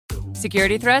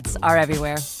Security threats are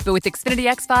everywhere. But with Xfinity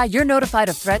XFi, you're notified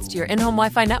of threats to your in-home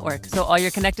Wi-Fi network, so all your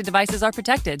connected devices are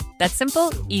protected. That's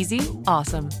simple, easy,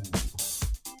 awesome.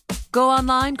 Go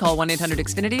online, call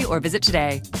 1-800-XFINITY, or visit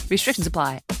today. Restrictions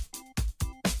apply.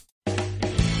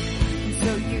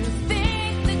 So you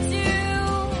think that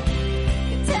you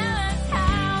can tell us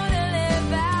how to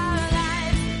live our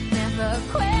lives, never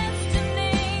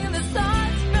questioning the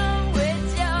thoughts from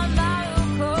which your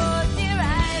moral course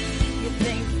derives. You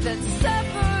think that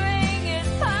suffering is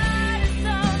part of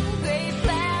some great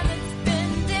plan that's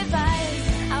been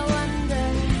devised. I wonder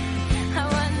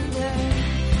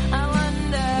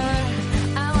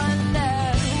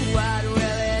what will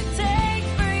it take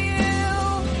for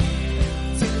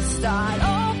you to start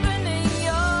opening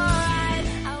your eyes.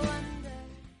 I wonder.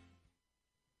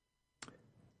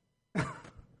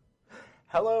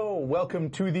 Hello, welcome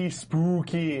to the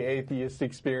spooky atheist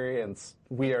experience.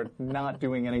 We are not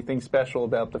doing anything special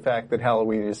about the fact that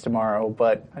Halloween is tomorrow,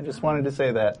 but I just wanted to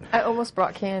say that. I almost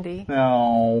brought candy.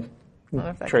 No, I don't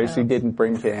know if that Tracie counts. didn't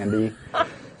bring candy.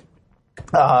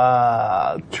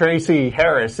 Tracie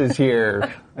Harris is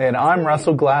here, and I'm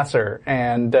Russell Glasser,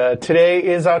 and today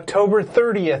is October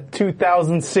 30th,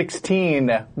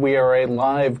 2016. We are a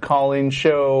live call-in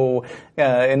show,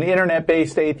 an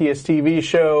internet-based atheist TV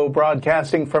show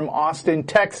broadcasting from Austin,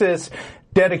 Texas,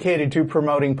 dedicated to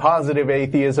promoting positive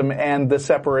atheism and the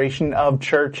separation of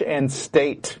church and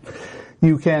state.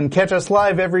 You can catch us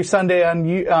live every Sunday on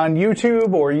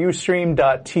YouTube or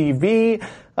Ustream.tv.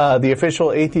 The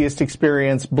official Atheist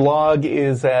Experience blog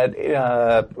is at,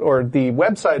 or the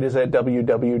website is at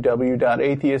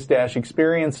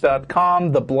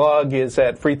www.atheist-experience.com. The blog is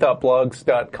at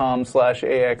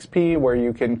freethoughtblogs.com/AXP, where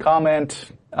you can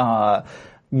comment.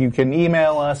 You can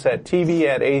email us at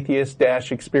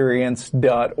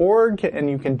tv@atheist-experience.org, and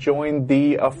you can join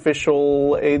the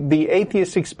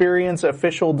Atheist Experience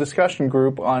official discussion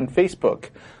group on Facebook.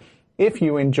 If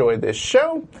you enjoy this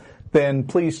show, then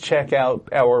please check out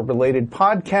our related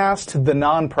podcast, The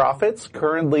Nonprofits,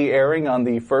 currently airing on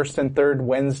the first and third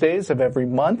Wednesdays of every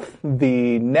month.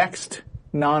 The next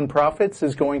Nonprofits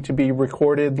is going to be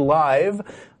recorded live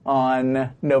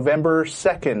on November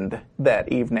 2nd that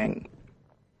evening.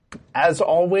 As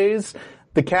always,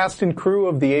 the cast and crew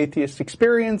of the Atheist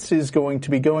Experience is going to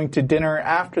be going to dinner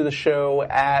after the show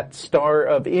at Star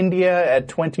of India at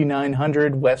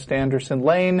 2900 West Anderson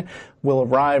Lane. We'll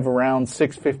arrive around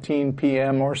 6:15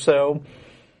 p.m. or so.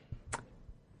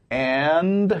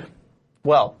 And,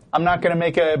 well, I'm not going to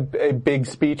make a big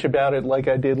speech about it like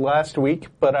I did last week,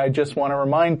 but I just want to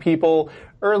remind people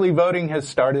early voting has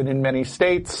started in many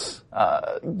states.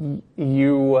 Let's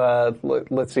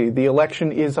see, the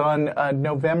election is on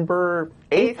November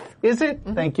 8th, is it?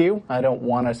 Mm-hmm. Thank you. I don't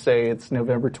want to say it's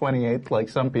November 28th like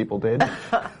some people did.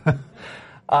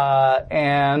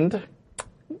 And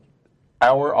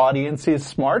our audience is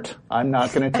smart. I'm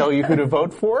not going to tell you who to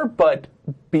vote for, but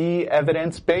be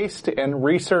evidence-based and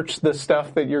research the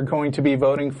stuff that you're going to be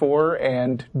voting for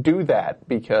and do that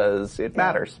because it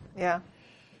matters. Yeah.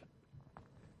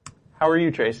 How are you,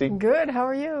 Tracie? Good. How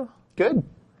are you? Good.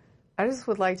 I just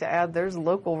would like to add there's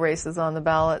local races on the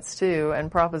ballots, too,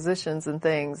 and propositions and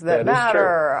things that That is matter.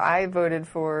 true. I voted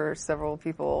for several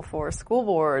people for school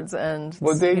boards and,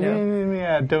 Well, they, you know.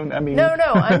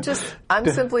 No, I'm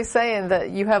simply saying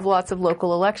that you have lots of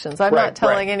local elections. I'm not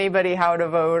telling anybody how to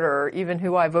vote or even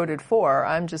who I voted for.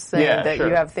 I'm just saying that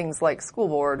you have things like school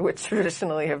board, which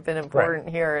traditionally have been important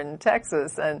here in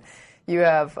Texas, and you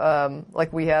have,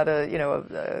 like we had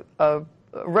a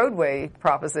roadway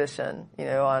proposition,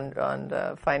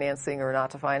 on financing or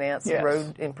not to finance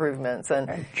road improvements.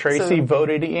 And Tracie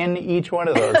voted in each one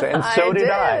of those, and so did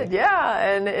I. Yeah,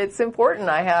 and it's important.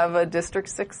 I have a District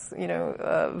 6,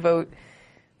 vote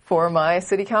for my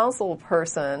city council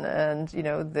person, and,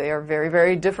 they are very,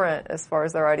 very different as far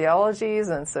as their ideologies,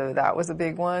 and so that was a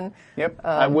big one. Yep.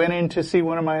 I went in to see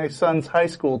one of my son's high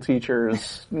school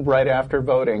teachers right after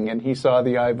voting, and he saw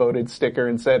the I voted sticker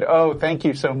and said, "Oh, thank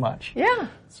you so much." Yeah.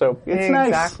 So it's nice.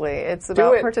 Exactly. It's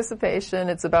about participation.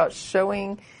 It's about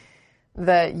showing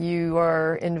that you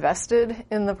are invested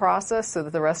in the process so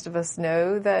that the rest of us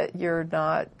know that you're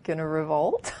not going to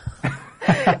revolt.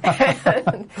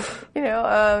 And,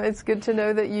 it's good to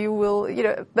know that you will,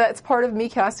 that's part of me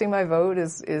casting my vote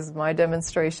is my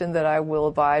demonstration that I will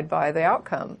abide by the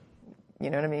outcome. You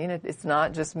know what I mean? It's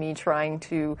not just me trying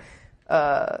to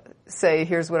say,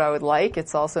 here's what I would like.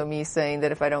 It's also me saying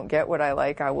that if I don't get what I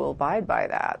like, I will abide by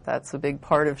that. That's a big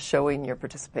part of showing your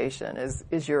participation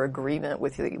is your agreement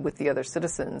with the other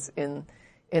citizens in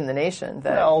in the nation.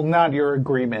 That Well, not your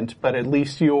agreement, but at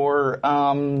least your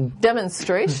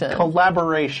demonstration.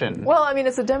 collaboration. Well, I mean,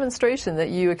 it's a demonstration that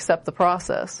you accept the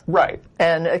process. Right.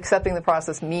 And accepting the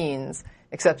process means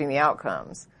accepting the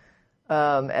outcomes.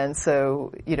 And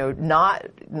so,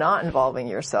 not involving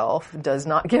yourself does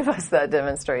not give us that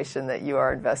demonstration that you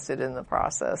are invested in the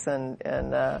process. And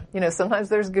sometimes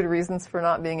there's good reasons for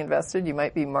not being invested. You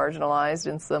might be marginalized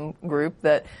in some group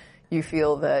that you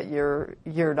feel that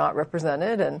you're not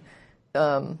represented,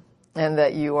 and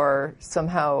that you are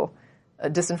somehow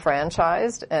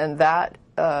disenfranchised, and that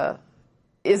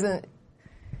isn't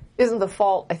the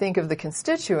fault, I think, of the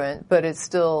constituent, but it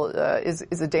still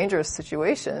is a dangerous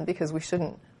situation, because we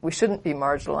shouldn't be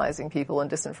marginalizing people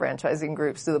and disenfranchising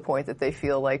groups to the point that they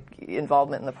feel like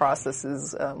involvement in the process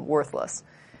is worthless.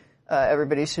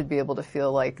 Everybody should be able to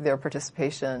feel like their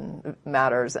participation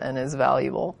matters and is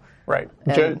valuable. Right.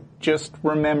 Just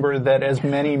remember that, as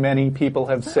many, many people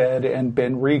have said and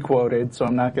been requoted, so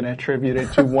I'm not going to attribute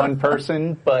it to one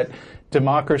person, but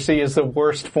democracy is the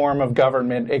worst form of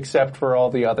government except for all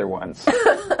the other ones.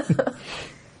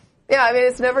 Yeah, I mean,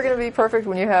 it's never going to be perfect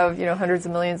when you have, hundreds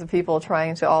of millions of people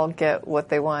trying to all get what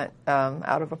they want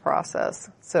out of a process.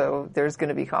 So there's going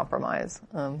to be compromise,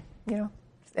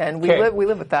 and we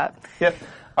live with that. Yep.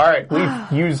 All right,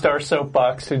 we've used our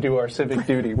soapbox to do our civic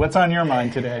duty. What's on your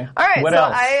mind today? All right, what so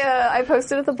else? I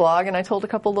posted at the blog, and I told a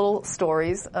couple little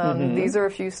stories. These are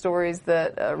a few stories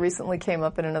that recently came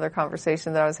up in another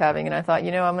conversation that I was having, and I thought,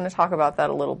 I'm going to talk about that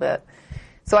a little bit.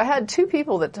 So I had two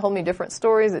people that told me different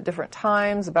stories at different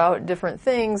times about different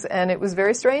things, and it was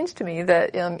very strange to me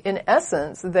that, in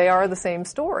essence, they are the same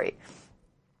story.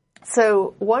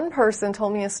 So one person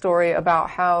told me a story about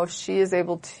how she is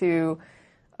able to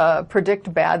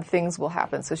predict bad things will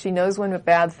happen. So she knows when a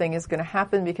bad thing is going to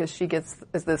happen because she gets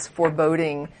this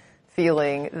foreboding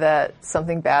feeling that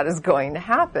something bad is going to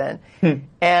happen.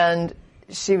 And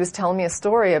she was telling me a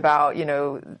story about,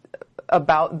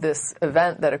 about this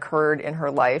event that occurred in her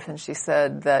life. And she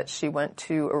said that she went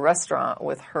to a restaurant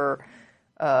with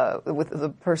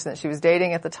the person that she was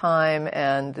dating at the time,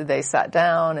 and they sat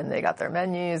down and they got their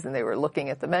menus and they were looking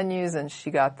at the menus, and she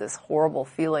got this horrible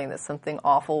feeling that something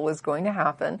awful was going to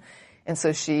happen. And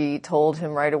so she told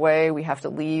him right away, we have to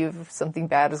leave, something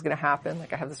bad is going to happen,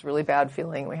 like I have this really bad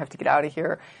feeling, we have to get out of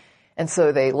here. And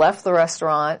so they left the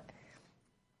restaurant,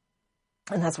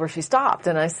 and that's where she stopped.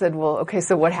 And I said, well, okay,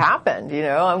 so what happened?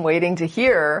 I'm waiting to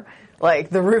hear.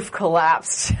 Like, the roof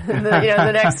collapsed.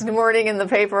 The next morning in the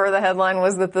paper, the headline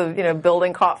was that the,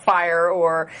 building caught fire,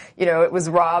 or, it was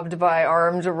robbed by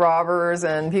armed robbers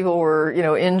and people were,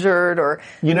 injured, or...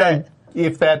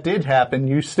 If that did happen,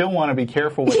 you still want to be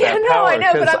careful with that no, power. I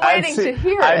know, but I'm waiting to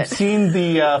hear it. I've seen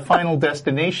the Final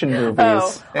Destination movies.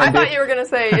 Oh, I thought you were going to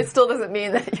say it still doesn't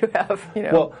mean that you have,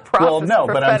 well, no,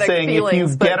 but I'm saying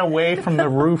feelings, if you get away from the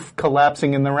roof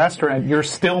collapsing in the restaurant, you're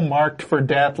still marked for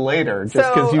death later,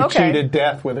 just because you cheated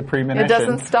death with a premonition. It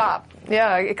doesn't stop.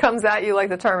 Yeah, it comes at you like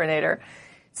the Terminator.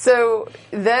 So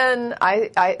then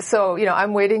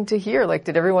I'm waiting to hear, like,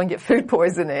 did everyone get food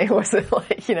poisoning? Was it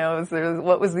like,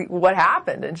 what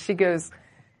happened? And she goes,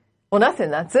 well, nothing,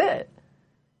 that's it.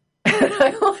 And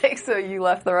I'm like, so you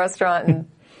left the restaurant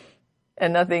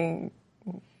and nothing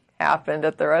happened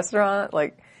at the restaurant?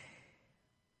 Like,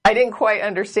 I didn't quite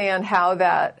understand how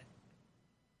that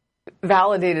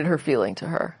validated her feeling to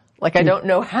her. Like, I don't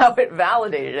know how it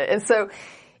validated it. And so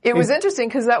it was interesting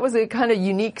because that was a kind of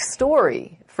unique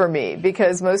story for me,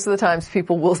 because most of the times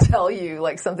people will tell you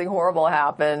like something horrible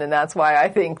happened, and that's why I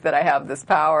think that I have this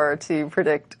power to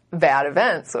predict bad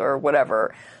events or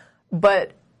whatever.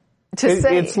 But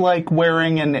it's like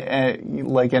wearing an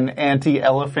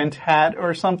anti-elephant hat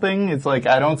or something. It's like,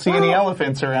 I don't see any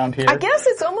elephants around here. I guess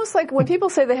it's almost like when people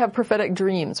say they have prophetic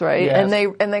dreams, right?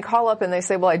 Yes. And they call up and they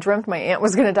say, well, I dreamt my aunt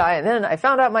was going to die, and then I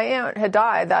found out my aunt had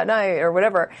died that night or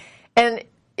whatever. And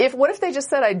what if they just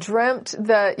said, I dreamt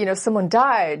that, someone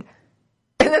died,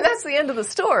 and then that's the end of the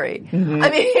story? Mm-hmm. I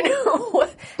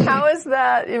mean, how is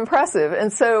that impressive?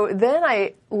 And so then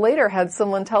I later had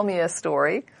someone tell me a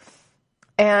story,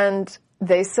 and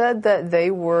they said that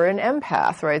they were an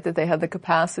empath, right? That they had the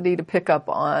capacity to pick up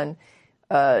on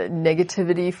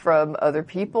negativity from other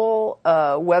people,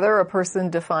 whether a person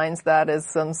defines that as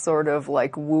some sort of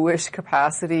like wooish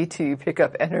capacity to pick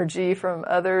up energy from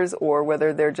others, or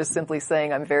whether they're just simply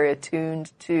saying, I'm very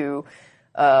attuned to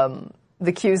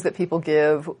the cues that people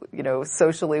give,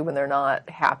 socially when they're not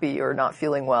happy or not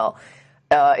feeling well.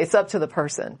 It's up to the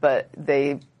person, but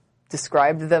they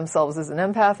described themselves as an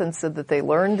empath and said that they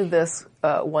learned this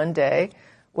one day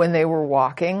when they were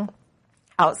walking.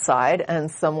 outside, and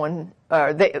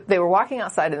they were walking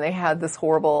outside, and they had this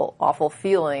horrible, awful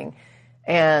feeling,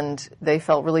 and they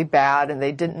felt really bad, and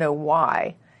they didn't know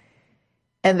why.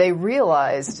 And they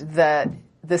realized that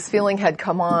this feeling had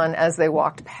come on as they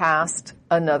walked past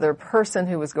another person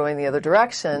who was going the other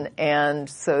direction, and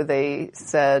so they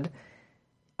said,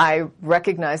 I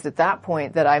recognized at that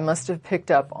point that I must have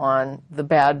picked up on the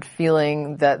bad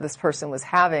feeling that this person was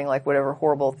having, like whatever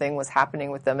horrible thing was happening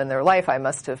with them in their life. I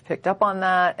must have picked up on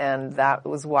that, and that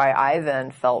was why I then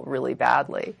felt really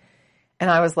badly. And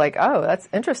I was like, oh, that's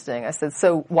interesting. I said,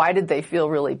 so why did they feel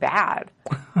really bad?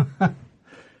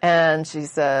 And she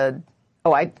said,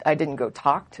 oh, I didn't go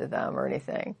talk to them or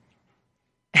anything.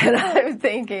 And I'm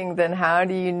thinking, then how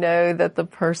do you know that the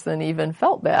person even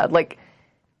felt bad? Like,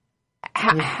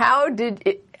 how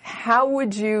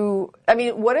would you, I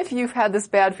mean, what if you've had this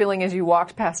bad feeling as you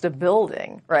walked past a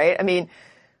building, right? I mean,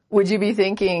 would you be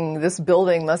thinking this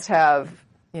building must have,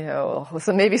 so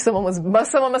maybe someone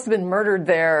must have been murdered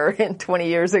there 20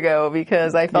 years ago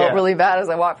because I felt really bad as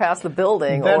I walked past the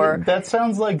building. That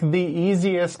sounds like the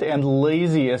easiest and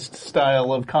laziest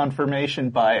style of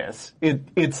confirmation bias.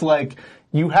 It's like,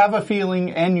 you have a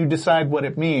feeling and you decide what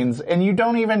it means, and you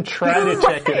don't even try to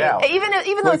check it out. Even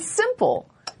though it's simple,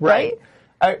 right?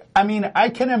 I mean, I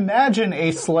can imagine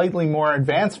a slightly more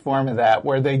advanced form of that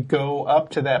where they go up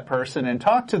to that person and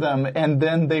talk to them, and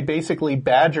then they basically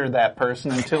badger that person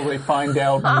until they find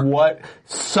out what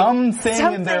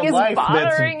something in their life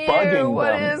that's bugging them.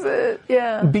 What is it?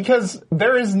 Yeah. Because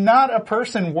there is not a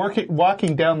person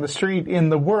walking down the street in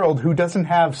the world who doesn't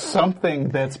have something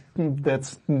that's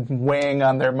weighing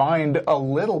on their mind a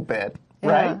little bit,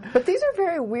 right? But these are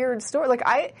very weird stories.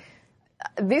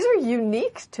 These are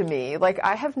unique to me. Like,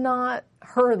 I have not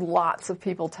heard lots of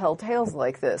people tell tales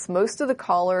like this. Most of the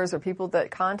callers or people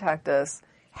that contact us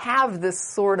have this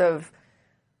sort of,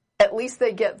 at least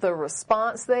they get the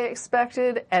response they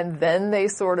expected, and then they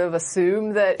sort of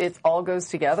assume that it all goes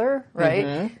together, right?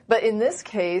 Mm-hmm. But in this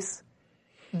case,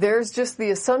 there's just the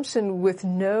assumption with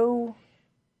no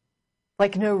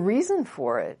reason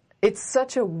for it. It's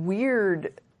such a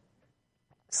weird,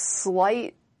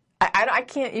 slight, I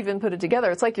can't even put it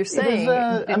together. It's like you're saying.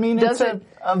 It's a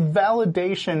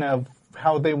validation of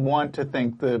how they want to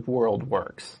think the world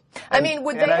works.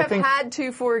 Would they have had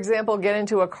to, for example, get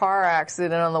into a car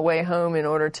accident on the way home in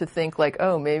order to think like,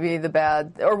 oh, maybe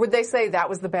or would they say that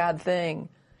was the bad thing?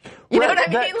 You know what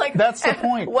I mean? Like, that's the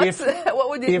point.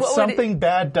 If something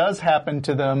bad does happen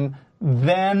to them,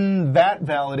 then that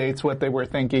validates what they were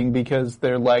thinking, because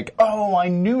they're like, oh, I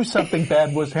knew something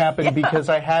bad was happening because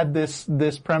I had this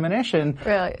premonition.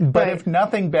 Right, but if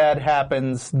nothing bad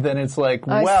happens, then it's like,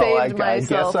 I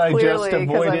guess I just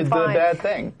avoided the bad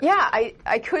thing. Yeah,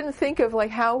 I couldn't think of,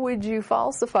 like, how would you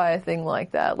falsify a thing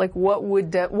like that? Like, what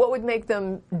would make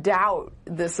them doubt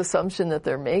this assumption that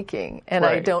they're making? And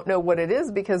I don't know what it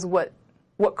is, because what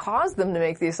caused them to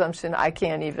make the assumption, I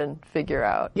can't even figure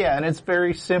out. Yeah, and it's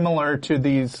very similar to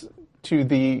the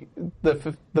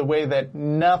way that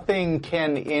nothing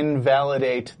can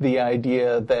invalidate the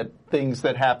idea that things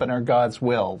that happen are God's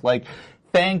will. Like,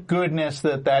 thank goodness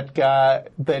that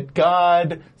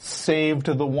God saved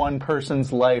the one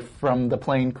person's life from the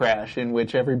plane crash in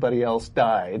which everybody else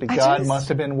died. God must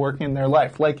have been working their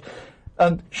life. Like,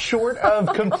 short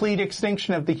of complete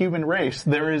extinction of the human race,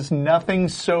 there is nothing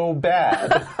so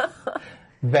bad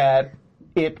that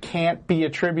it can't be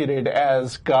attributed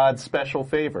as God's special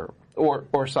favor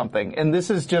or something. And this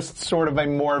is just sort of a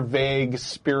more vague,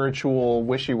 spiritual,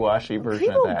 wishy-washy version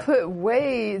of that. People put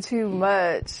way too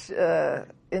much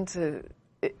into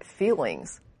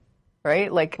feelings.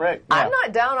 Right? Like, I'm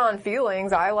not down on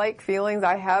feelings. I like feelings.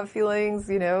 I have feelings,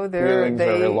 they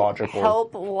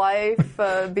help life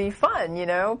be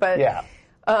fun, But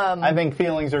I think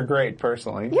feelings are great,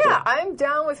 personally. Yeah, I'm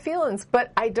down with feelings,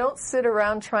 but I don't sit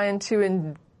around trying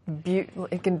to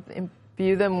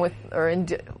imbue them with,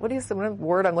 what is the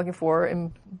word I'm looking for?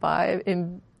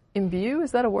 Imbue?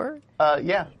 Is that a word?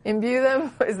 Yeah. Imbue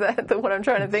them? Is that what I'm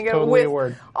trying to think of? Totally a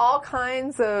word. All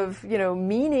kinds of,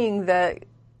 meaning that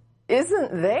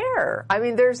isn't there. I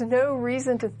mean, there's no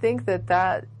reason to think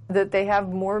that they have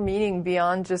more meaning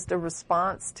beyond just a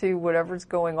response to whatever's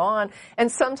going on.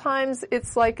 And sometimes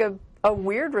it's like a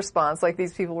weird response, like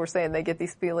these people were saying, they get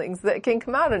these feelings that can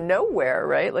come out of nowhere,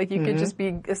 right? Like, you can just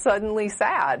be suddenly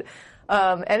sad.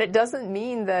 And it doesn't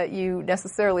mean that you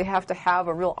necessarily have to have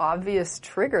a real obvious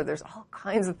trigger. There's all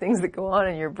kinds of things that go on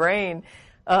in your brain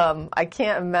I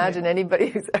can't imagine anybody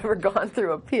who's ever gone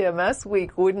through a PMS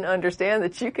week wouldn't understand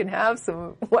that you can have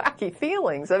some wacky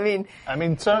feelings. I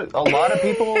mean, so a lot of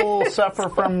people suffer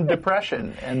from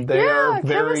depression, and they're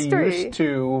very used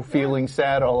to feeling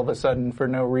sad all of a sudden for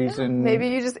no reason. Maybe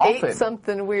you just ate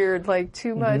something weird, like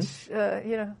too much,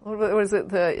 what is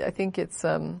it? I think it's,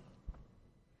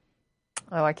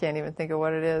 I can't even think of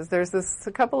what it is. There's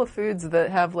a couple of foods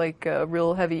that have like a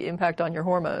real heavy impact on your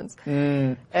hormones.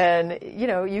 And,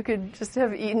 you could just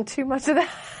have eaten too much of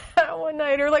that one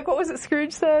night. Or like, what was it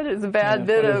Scrooge said? It's a bad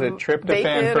bit of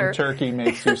tryptophan from turkey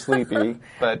makes you sleepy,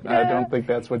 but I don't think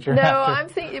that's what you're after. No, I'm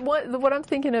thinking, what I'm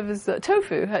thinking of is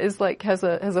tofu has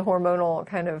a hormonal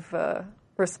kind of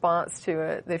response to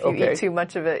it if you eat too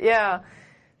much of it. Yeah.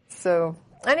 So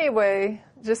anyway,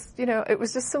 just, it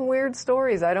was just some weird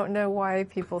stories. I don't know why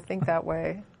people think that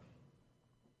way.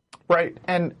 Right.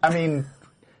 And I mean,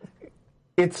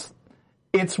 it's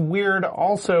weird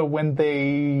also when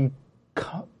they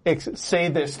say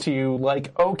this to you,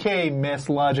 like, okay, Miss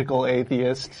Logical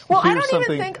Atheist. Well, I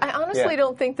honestly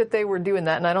don't think that they were doing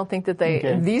that, and I don't think that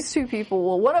these two people,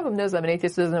 well, one of them knows I'm an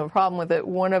atheist, doesn't have a problem with it.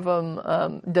 One of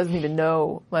them doesn't even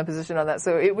know my position on that.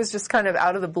 So it was just kind of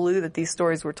out of the blue that these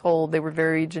stories were told. They were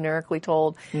very generically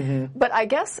told. But I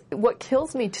guess what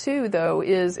kills me too, though,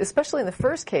 is, especially in the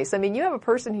first case, I mean, you have a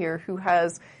person here who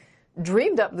has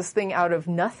dreamed up this thing out of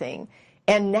nothing,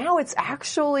 and now it's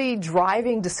actually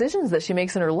driving decisions that she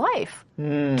makes in her life.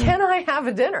 Can I have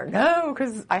a dinner? No,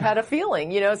 because I had a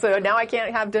feeling, so now I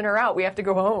can't have dinner out. We have to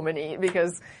go home and eat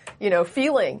because,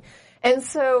 feeling. And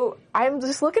so I'm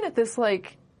just looking at this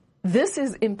like, this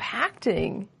is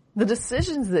impacting the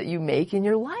decisions that you make in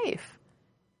your life.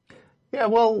 Yeah,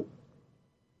 well,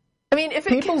 I mean, if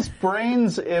people's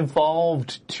brains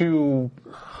evolved to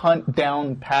hunt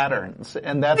down patterns,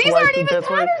 and that's these why aren't even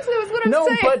patterns. That's what I'm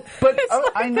saying. but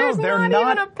I know they're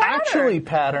not actually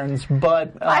patterns,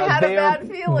 but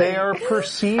they are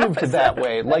perceived that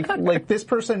way. Like this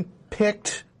person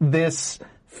picked this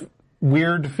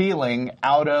weird feeling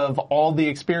out of all the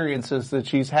experiences that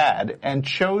she's had and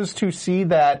chose to see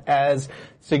that as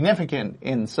significant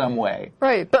in some way.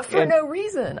 Right, but for no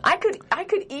reason. I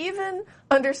could even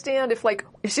understand if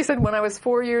she said when I was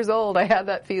 4 years old I had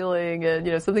that feeling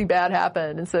and something bad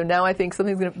happened, and so now I think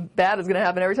something bad is going to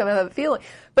happen every time I have that feeling.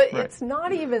 But it's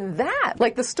not even that.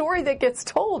 Like the story that gets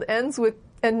told ends with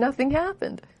and nothing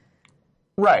happened.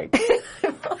 Right.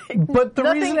 But the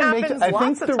reason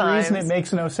reason it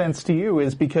makes no sense to you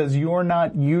is because you're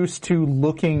not used to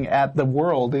looking at the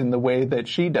world in the way that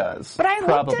she does. But I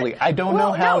don't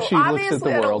know how she looks at the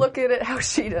world. I don't look at it how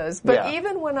she does. But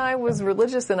even when I was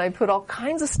religious and I put all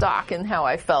kinds of stock in how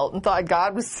I felt and thought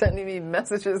God was sending me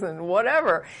messages and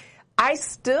whatever, I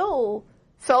still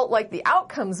felt like the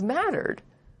outcomes mattered.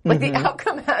 Like the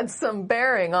outcome had some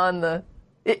bearing on the...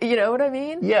 You know what I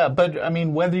mean? Yeah, but I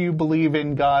mean, whether you believe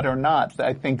in God or not,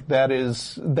 I think that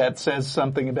says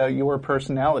something about your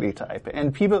personality type.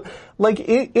 And people,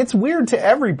 it's weird to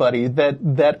everybody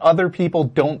that other people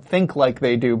don't think like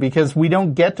they do, because we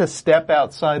don't get to step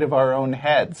outside of our own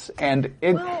heads. And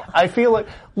I feel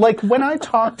like when I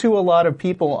talk to a lot of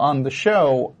people on the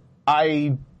show,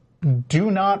 I do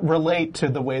not relate to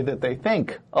the way that they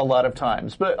think a lot of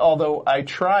times. But although I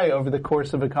try over the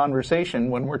course of a conversation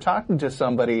when we're talking to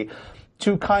somebody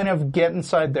to kind of get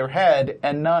inside their head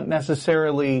and not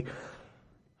necessarily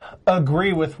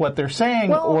agree with what they're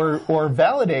saying or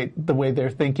validate the way they're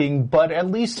thinking, but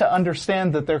at least to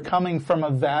understand that they're coming from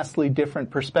a vastly different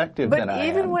perspective than I am. But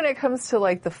even when it comes to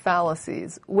the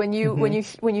fallacies, when you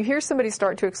hear somebody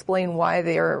start to explain why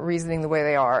they are reasoning the way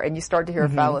they are, and you start to hear a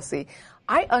fallacy,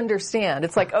 I understand.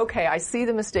 It's like, okay, I see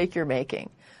the mistake you're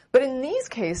making. But in these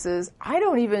cases, I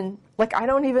don't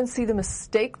even see the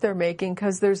mistake they're making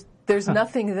because there's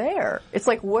nothing there. It's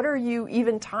like, what are you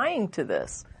even tying to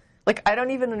this? I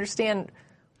don't even understand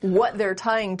what they're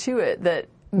tying to it that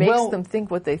makes them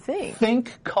think what they think.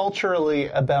 Think culturally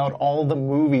about all the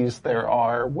movies there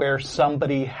are where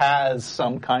somebody has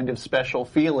some kind of special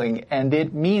feeling and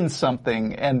it means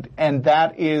something, and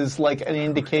that is like an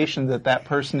indication that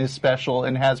person is special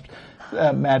and has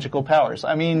magical powers.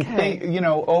 I mean,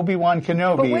 Obi-Wan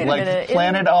Kenobi,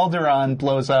 Planet Alderaan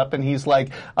blows up and he's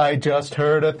like, I just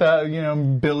heard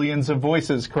billions of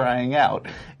voices crying out.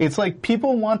 It's like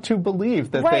people want to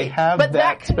believe that they have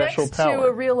that special power. But that connects to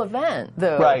a real event,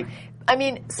 though. Right. I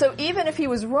mean, so even if he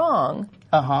was wrong,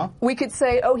 we could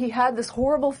say, oh, he had this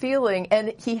horrible feeling,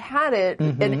 and he had it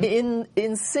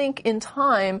in sync in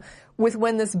time with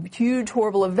when this huge,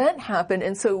 horrible event happened,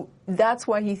 and so that's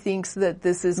why he thinks that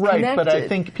this is connected. Right, but I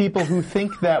think people who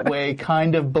think that way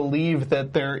kind of believe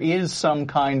that there is some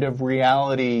kind of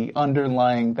reality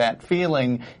underlying that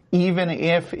feeling, even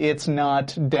if it's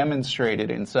not demonstrated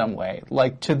in some way.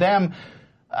 Like, to them,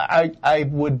 I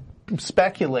would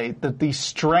speculate that the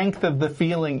strength of the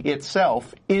feeling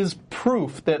itself is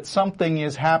proof that something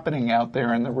is happening out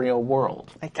there in the real world.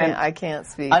 I can't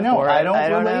speak. I know, for it. I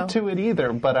don't relate know. to it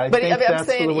either, but I think I'm that's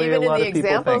saying, the way even a lot in the of people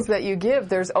examples think. that you give,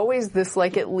 there's always this,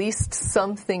 like, at least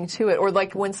something to it. Or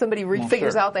like when somebody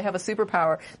figures out they have a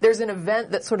superpower, there's an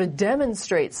event that sort of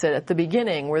demonstrates it at the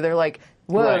beginning where they're like,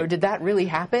 whoa, did that really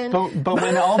happen? But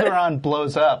when Alderaan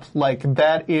blows up, like,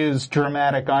 that is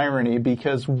dramatic irony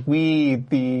because we,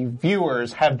 the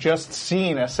viewers, have just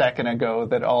seen a second ago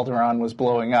that Alderaan was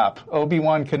blowing up.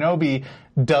 Obi-Wan Kenobi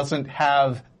doesn't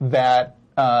have that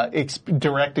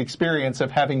direct experience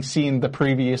of having seen the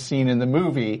previous scene in the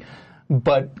movie,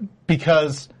 but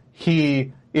because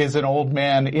he is an old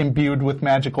man imbued with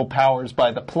magical powers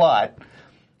by the plot,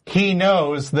 he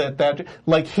knows that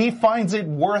like, he finds it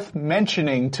worth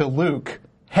mentioning to Luke,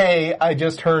 hey, I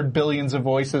just heard billions of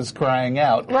voices crying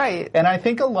out. Right. And I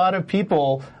think a lot of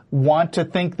people want to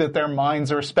think that their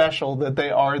minds are special, that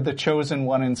they are the chosen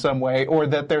one in some way, or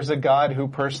that there's a God who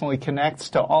personally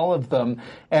connects to all of them.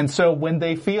 And so when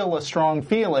they feel a strong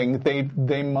feeling,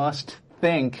 they must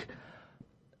think,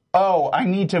 oh, I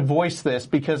need to voice this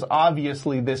because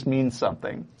obviously this means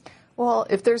something. Well,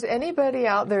 if there's anybody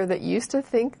out there that used to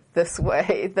think this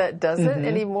way that doesn't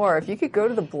anymore, if you could go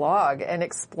to the blog and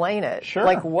explain it. Sure.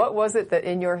 Like, what was it that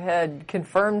in your head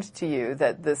confirmed to you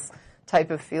that this type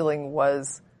of feeling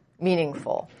was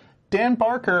meaningful? Dan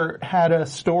Barker had a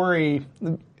story.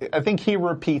 I think he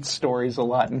repeats stories a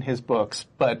lot in his books,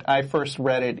 but I first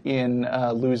read it in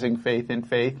Losing Faith in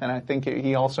Faith, and I think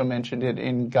he also mentioned it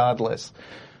in Godless.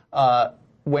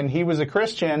 When he was a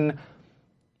Christian,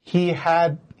 he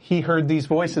heard these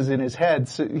voices in his head.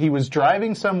 So he was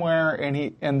driving somewhere,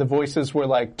 and the voices were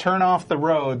like, "Turn off the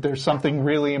road. There's something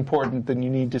really important that you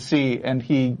need to see." And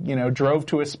he, drove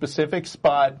to a specific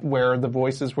spot where the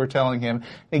voices were telling him.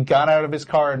 He got out of his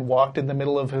car and walked in the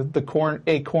middle of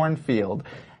a cornfield,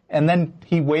 and then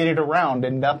he waited around,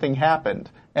 and nothing happened.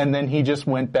 And then he just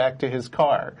went back to his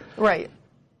car. Right.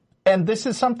 And this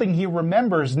is something he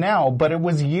remembers now, but it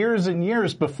was years and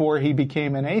years before he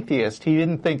became an atheist. He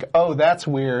didn't think, oh, that's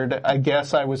weird, I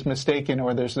guess I was mistaken,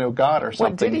 or there's no God or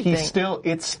something. What did he think?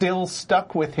 It still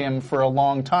stuck with him for a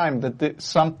long time that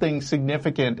something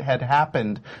significant had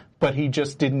happened, but he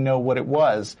just didn't know what it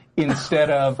was. Instead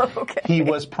of, he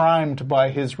was primed by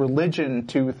his religion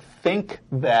to think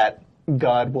that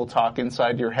God will talk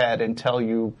inside your head and tell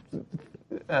you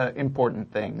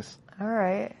important things. All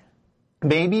right.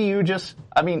 Maybe you just,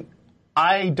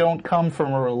 I don't come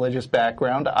from a religious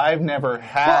background. I've never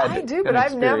had Well, I do, but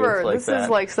I've never, like this that. is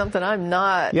like something I'm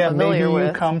not familiar familiar with. with.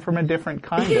 Maybe you come from a different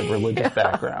kind of religious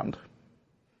background.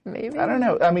 Maybe. I don't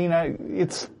know.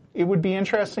 It would be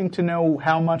interesting to know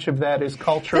how much of that is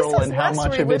cultural and how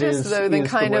much of it is less religious, though, than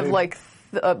is kind the of way- like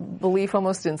a belief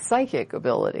almost in psychic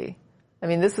ability.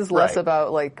 This is less Right.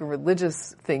 about like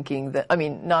religious thinking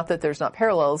not that there's not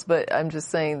parallels, but I'm just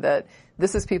saying that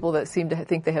this is people that seem to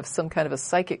think they have some kind of a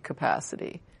psychic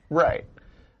capacity. Right.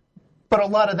 But a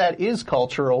lot of that is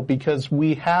cultural because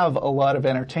we have a lot of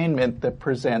entertainment that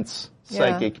presents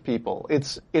psychic people.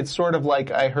 It's sort of like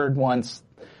I heard once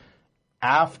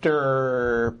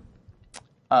after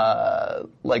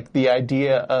like the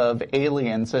idea of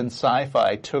aliens and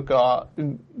sci-fi took off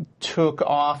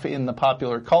in the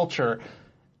popular culture.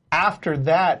 After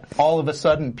that, all of a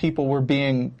sudden, people were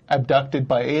being abducted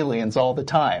by aliens all the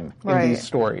time in these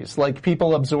stories. Like,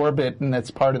 people absorb it, and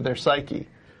it's part of their psyche.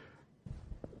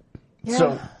 Yeah.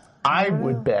 So I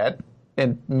would bet,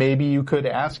 and maybe you could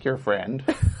ask your friend,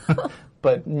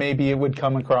 but maybe it would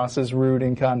come across as rude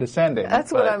and condescending.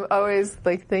 That's what I'm always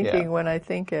like thinking when I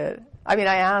think it. I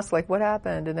ask like, what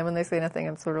happened? And then when they say nothing,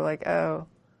 I'm sort of like, oh.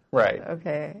 Right.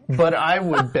 Okay. But I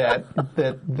would bet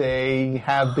that they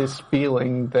have this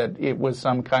feeling that it was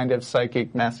some kind of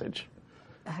psychic message.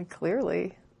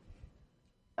 Clearly.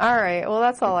 All right. Well,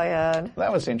 that's all I had.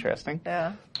 That was interesting.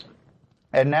 Yeah.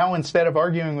 And now, instead of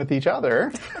arguing with each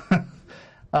other,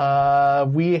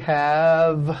 we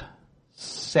have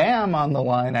Sam on the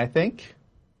line, I think.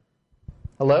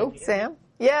 Hello? Sam?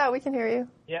 Yeah, we can hear you.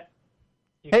 Yeah.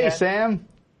 Hey, Sam.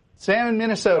 Sam in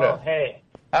Minnesota. Oh, hey.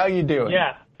 How you doing?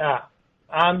 Yeah.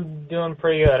 I'm doing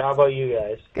pretty good. How about you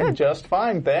guys? Good. Just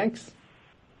fine, thanks.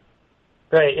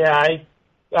 Great. Yeah,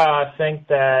 I think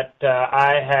that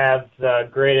I have the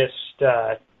greatest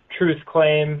truth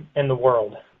claim in the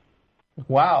world.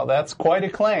 Wow, that's quite a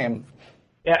claim.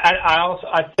 Yeah,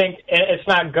 I think it's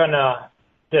not gonna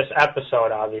this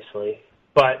episode, obviously,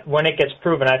 but when it gets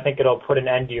proven, I think it'll put an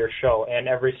end to your show and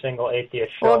every single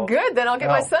atheist show. Well, good. Then I'll get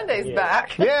my Sundays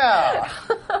back. Yeah.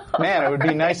 Man, it would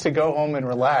be nice to go home and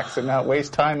relax and not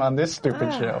waste time on this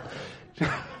stupid show.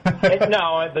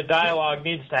 No, the dialogue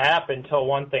needs to happen until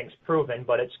one thing's proven,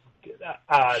 but it's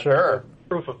sure. The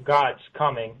proof of God's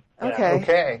coming. Okay. Yeah.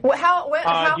 Okay. Well,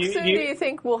 how soon do you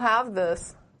think we'll have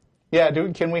this? Yeah,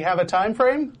 can we have a time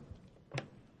frame?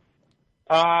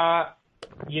 As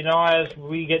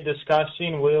we get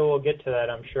discussing, we will get to that,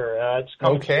 I'm sure. It's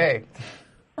coming. Okay.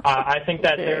 I think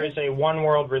that there is a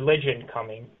one-world religion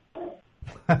coming.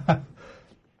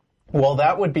 Well,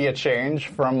 that would be a change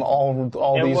from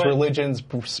all these religions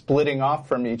splitting off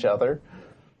from each other.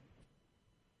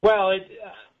 Well,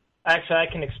 actually, I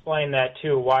can explain that,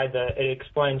 too, it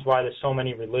explains why there's so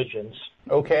many religions.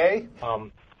 Okay.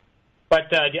 But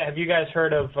have you guys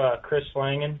heard of Chris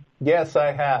Langan? Yes,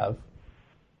 I have.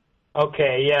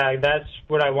 Okay, yeah, that's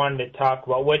what I wanted to talk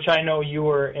about, which I know you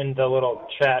were in the little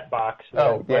chat box there.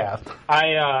 Oh, yeah.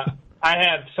 I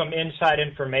have some inside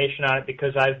information on it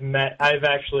because I've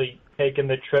actually taken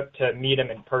the trip to meet him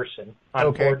in person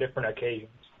on 4 different occasions.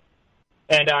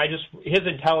 And his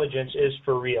intelligence is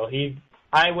for real.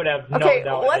 I would have no doubt.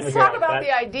 Okay, let's talk about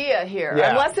the idea here.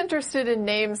 Yeah. I'm less interested in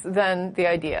names than the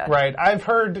idea. Right. I've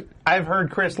heard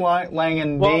Chris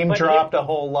Langan dropped a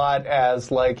whole lot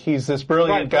as like he's this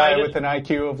brilliant guy with an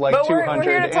IQ of like 200. We're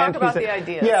here to talk about the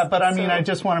ideas. Yeah, but I mean, I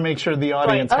just want to make sure the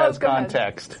audience has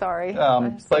context. Sorry.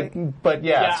 But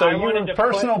so you're a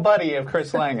personal buddy of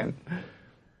Chris Langan.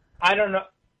 I don't know.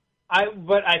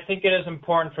 But I think it is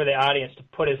important for the audience to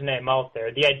put his name out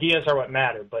there. The ideas are what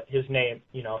matter, but his name,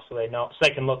 so they know, so they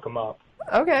can look him up.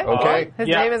 Okay. His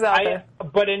name is out there.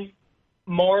 But in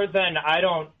more than I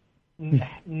don't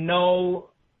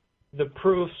know the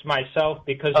proofs myself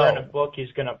because they're in a book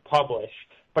he's going to publish.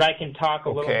 But I can talk a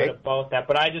little bit about that.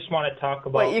 But I just want to talk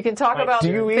about... Wait, you can talk about do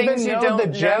you even know the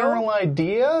general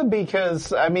idea?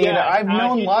 Because, I mean, I've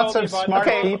known lots of smart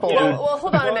people. Well,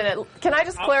 hold on a minute. Can I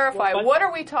just clarify? What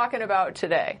are we talking about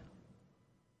today?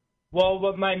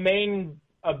 Well, my main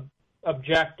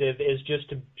objective is just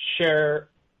to share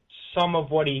some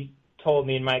of what he told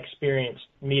me in my experience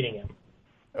meeting him.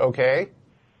 Okay.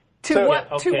 To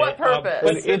what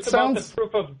purpose? It sounds...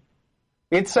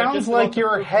 It sounds like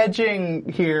you're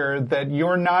hedging here that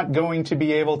you're not going to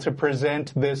be able to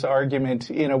present this argument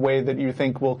in a way that you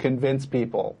think will convince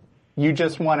people. You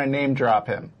just want to name drop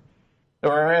him.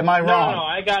 Or am I wrong? No,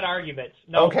 I got arguments.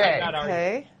 No, okay. I got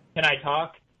arguments. Can I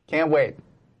talk? Can't wait.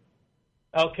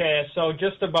 Okay, so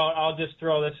I'll just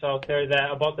throw this out there,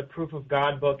 that about the Proof of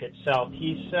God book itself.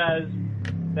 He says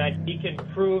that he can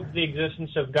prove the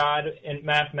existence of God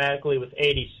mathematically with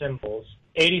 80 symbols.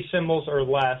 80 symbols or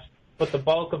less. But the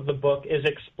bulk of the book is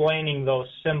explaining those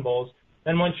symbols.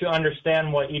 Then once you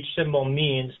understand what each symbol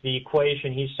means, the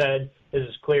equation, he said, is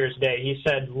as clear as day. He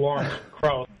said Lawrence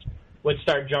Krauss would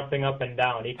start jumping up and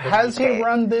down. Has he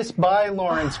run this by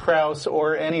Lawrence Krauss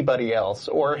or anybody else?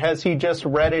 Or has he just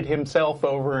read it himself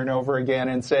over and over again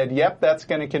and said, yep, that's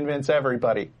going to convince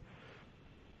everybody?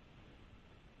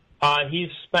 He's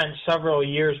spent several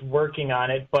years working on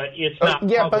it, but it's not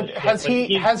published but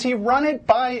has he run it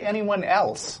by anyone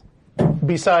else?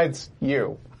 Besides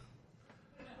you.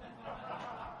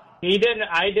 He didn't.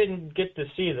 I didn't get to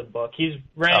see the book. He's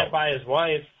ran it by his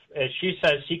wife. As she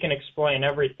says, she can explain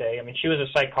everything. I mean, she was a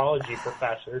psychology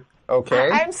professor. Okay.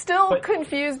 I'm still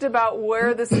confused about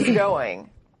where this is going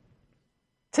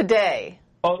today.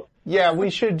 Oh, yeah, you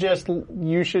should just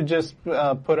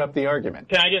put up the argument.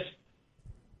 Can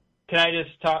I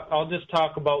just talk? I'll just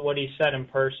talk about what he said in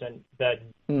person that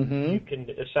you can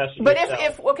assess it But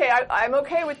yourself. I'm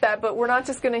okay with that, but we're not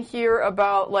just going to hear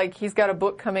about, like, he's got a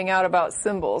book coming out about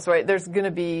symbols, right? There's going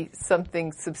to be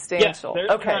something substantial. Yes,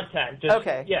 there's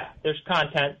content. Yeah, there's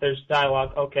content, there's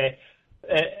dialogue, okay.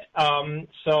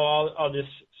 So I'll just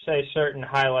say certain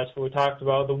highlights that we talked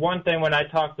about. The one thing, when I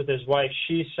talked with his wife,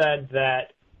 she said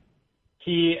that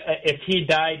if he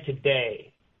died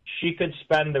today, she could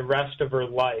spend the rest of her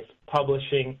life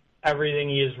publishing everything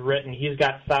he has written. He's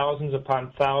got thousands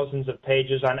upon thousands of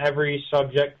pages on every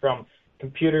subject from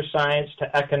computer science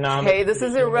to economics. Hey, this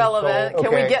is irrelevant.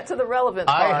 Can we get to the relevant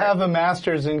part? I have a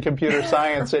master's in computer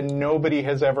science, and nobody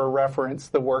has ever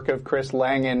referenced the work of Chris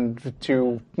Langan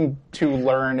to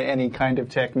learn any kind of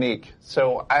technique.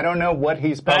 So I don't know what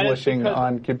he's publishing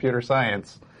on computer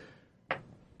science.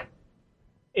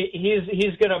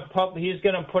 he's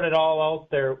gonna put it all out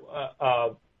there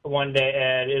one day,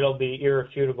 and it'll be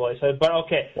irrefutable. I said, but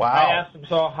okay. Wow. I asked him,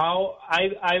 so how?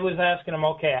 I was asking him,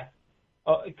 okay,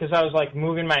 because I was like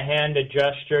moving my hand to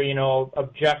gesture,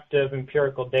 objective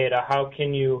empirical data. How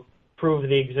can you prove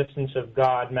the existence of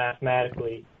God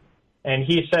mathematically? And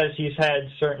he says he's had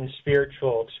certain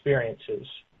spiritual experiences.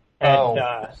 And,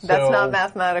 that's not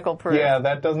mathematical proof. Yeah,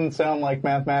 that doesn't sound like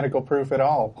mathematical proof at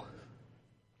all.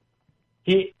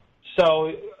 Can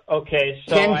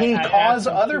he cause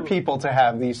other people to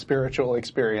have these spiritual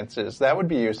experiences? That would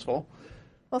be useful.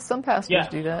 Well, some pastors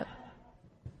do that.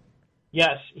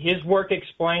 Yes, his work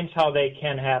explains how they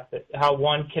can happen, how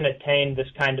one can attain this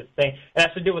kind of thing. It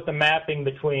has to do with the mapping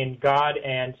between God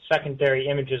and secondary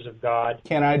images of God.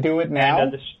 Can I do it now?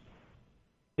 And,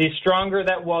 the stronger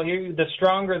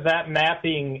that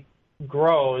mapping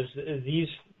grows, these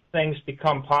things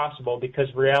become possible because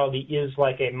reality is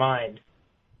like a mind.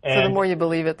 And so the more you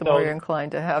believe it, the more you're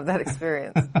inclined to have that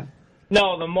experience.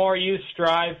 No, the more you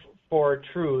strive for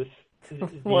truth, the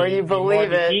more you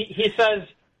believe it.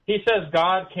 He says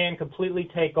God can completely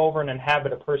take over and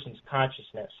inhabit a person's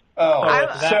consciousness. Oh,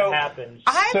 so happens.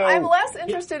 I'm less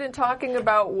interested in talking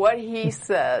about what he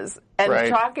says and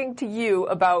talking to you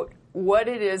about what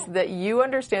it is that you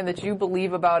understand, that you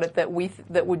believe about it, that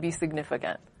would be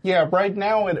significant. Yeah, right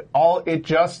now it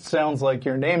just sounds like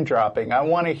you're name dropping. I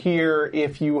want to hear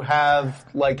if you have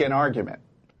like an argument.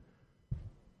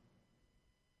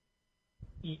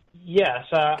 Yes,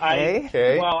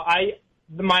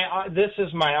 this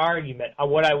is my argument.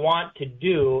 What I want to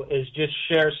do is just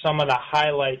share some of the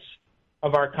highlights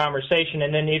of our conversation,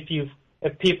 and then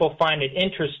if people find it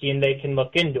interesting, they can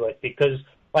look into it, because,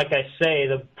 like I say,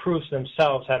 the proofs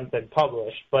themselves haven't been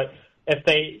published. But if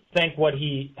they think what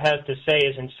he has to say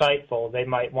is insightful, they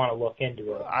might want to look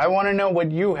into it. I want to know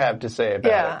what you have to say about it.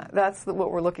 Yeah, that's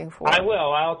what we're looking for. I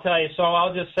will. I'll tell you. So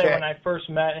I'll just say when I first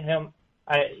met him,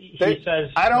 he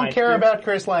says, I don't care about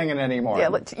Chris Langan anymore. Yeah,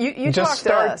 you just talk to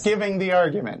start us. giving the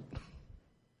argument.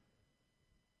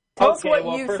 Tell us what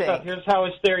you first think. Off, here's how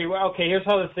his theory. Okay, here's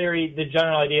how the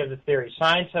general idea of the theory.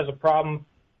 Science has a problem.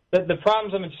 The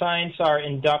problems in science are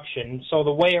induction. So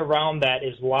the way around that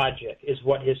is logic, is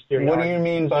what his theory. What do you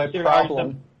mean by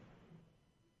problem?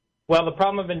 Well, the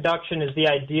problem of induction is the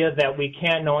idea that we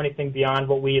can't know anything beyond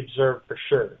what we observe for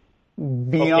sure.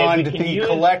 Beyond the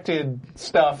collected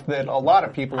stuff that a lot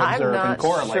of people observe and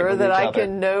correlate with each other. I'm not sure that I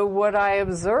can know what I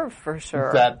observe for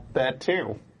sure. That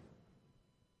too.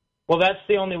 Well, that's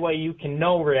the only way you can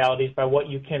know reality, is by what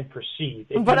you can perceive.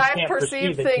 But I've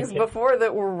perceived things before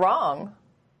that were wrong.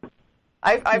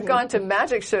 I've gone to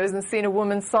magic shows and seen a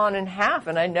woman sawn in half,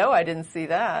 and I know I didn't see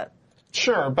that.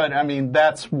 Sure, but I mean,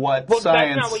 that's what science is.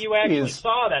 That's not what you actually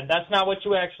saw then. That's not what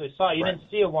you actually saw. You didn't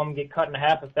see a woman get cut in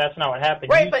half if that's not what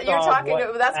happened. Right, but you're talking,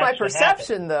 that's my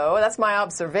perception, though. That's my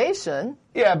observation.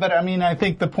 Yeah, but I mean, I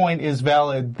think the point is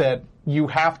valid that you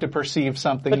have to perceive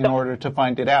something in order to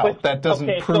find it out. That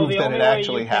doesn't prove that it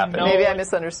actually happened. Maybe I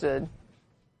misunderstood.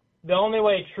 The only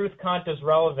way truth content is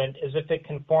relevant is if it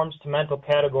conforms to mental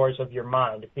categories of your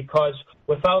mind, because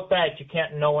without that, you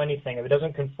can't know anything if it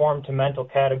doesn't conform to mental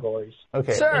categories.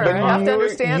 Okay, sure, but you have to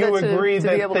understand you it agree to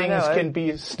that be able things to know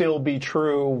can still be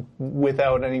true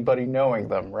without anybody knowing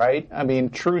them, right? I mean,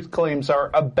 truth claims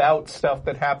are about stuff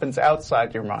that happens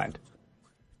outside your mind.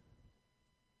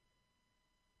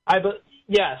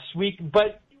 Yes,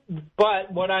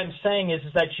 but what I'm saying is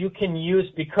that you can use,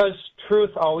 because truth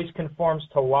always conforms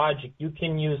to logic, you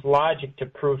can use logic to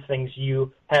prove things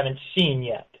you haven't seen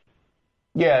yet.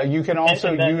 Yeah, you can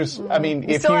also use, I mean,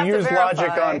 if you use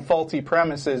logic on faulty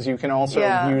premises, you can also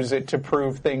use it to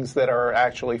prove things that are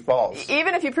actually false.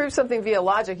 Even if you prove something via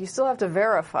logic, you still have to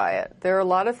verify it. There are a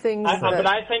lot of things But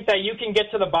I think that you can get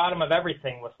to the bottom of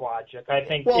everything with logic. I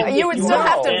think you would still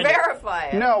have to verify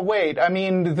it. No, wait. I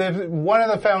mean, one of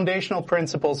the foundational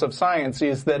principles of science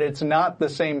is that it's not the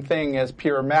same thing as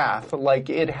pure math. Like,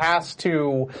 it has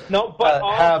to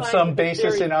have some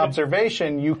basis in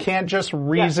observation. You can't just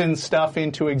reason stuff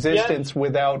into existence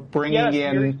without bringing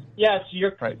in...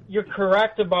 You're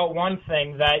correct about one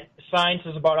thing, that science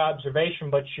is about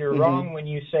observation, but you're wrong when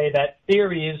you say that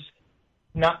theories,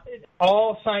 not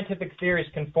all scientific theories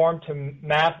conform to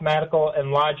mathematical and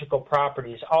logical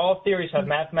properties. All theories have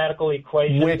mathematical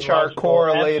equations which are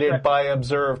correlated by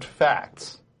observed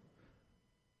facts.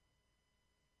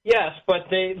 Yes, but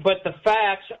the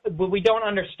facts, we don't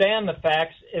understand the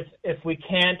facts if we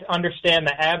can't understand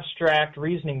the abstract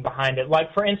reasoning behind it.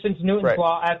 Like, for instance, Newton's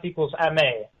law, F equals ma.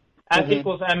 F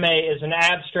equals ma is an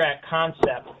abstract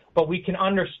concept, but we can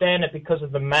understand it because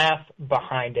of the math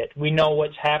behind it. We know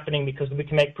what's happening because we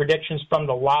can make predictions from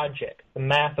the logic, the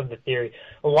math of the theory.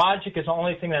 The logic is the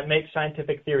only thing that makes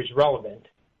scientific theories relevant.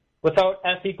 Without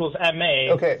F equals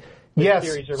MA, yes,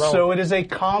 theories are relevant. so it is a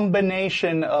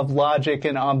combination of logic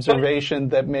and observation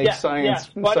that makes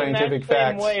scientific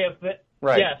facts.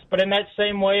 Right. Yes, but in that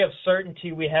same way of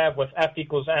certainty we have with F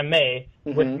equals MA,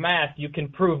 with math, you can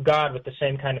prove God with the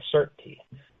same kind of certainty.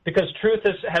 Because truth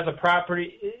has a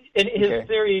property, in his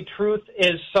theory, truth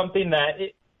is something that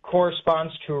it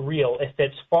corresponds to real. If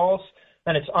it's false,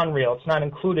 then it's unreal. It's not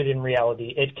included in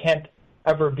reality. It can't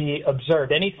ever be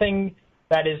observed. Anything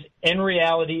that is in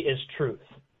reality is truth,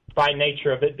 by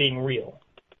nature of it being real.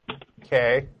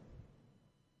 Okay.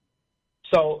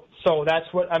 So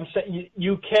that's what I'm saying.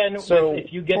 You can,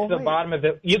 if you get to the bottom of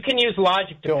it, you can use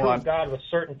logic to prove God with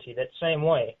certainty. That same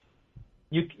way.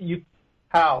 You.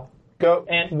 How? Go.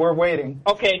 And we're waiting.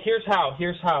 Okay. Here's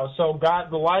how. So God,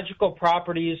 the logical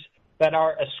properties that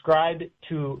are ascribed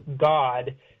to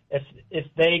God, if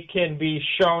they can be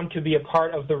shown to be a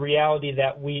part of the reality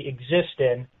that we exist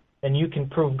in, then you can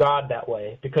prove God that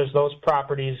way, because those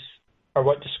properties are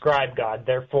what describe God.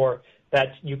 Therefore,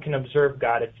 you can observe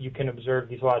God if you can observe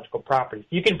these logical properties.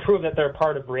 You can prove that they're a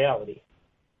part of reality.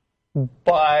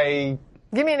 By...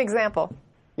 Give me an example.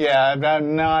 Yeah,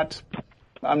 I'm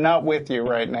not with you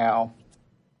right now.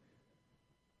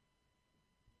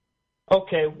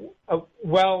 Okay.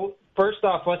 Well, first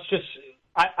off, let's just...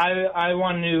 I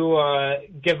want to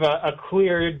give a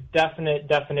clear, definite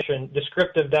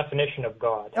descriptive definition of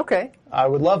God. Okay. I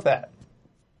would love that.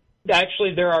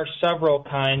 Actually, there are several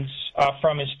kinds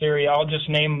from his theory. I'll just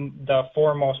name the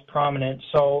four most prominent.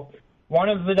 So one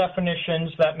of the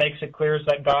definitions that makes it clear is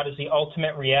that God is the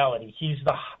ultimate reality. He's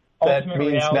the ultimate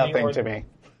reality. That means nothing to me.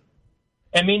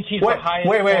 It means he's the highest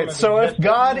form of So if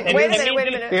God Wait a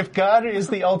minute. If God is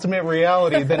the ultimate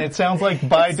reality, then it sounds like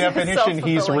by definition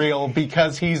he's real,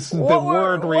 because the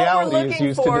word reality is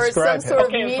used to describe him. Some sort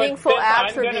of meaningful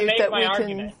attribute that we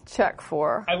can check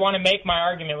for. I want to make my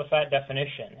argument with that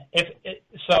definition.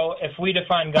 If we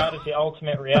define God as the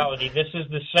ultimate reality, this is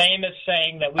the same as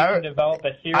saying that we can develop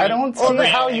a theory. I don't see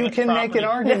how you can make an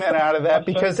argument out of that,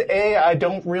 because A, I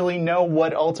don't really know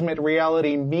what ultimate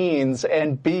reality means,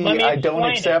 and B, I don't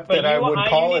accept that I would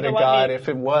call it a God if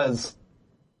it was.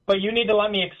 But you need to let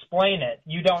me explain it.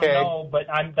 You don't know, but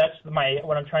that's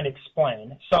what I'm trying to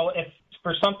explain. So if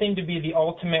for something to be the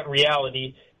ultimate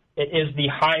reality, it is the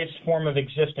highest form of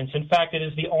existence. In fact, it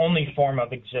is the only form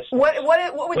of existence. What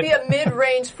would be a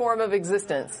mid-range form of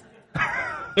existence?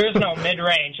 There is no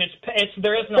mid-range.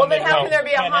 There is no. Well, then how can there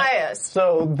be a highest?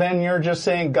 So then you're just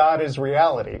saying God is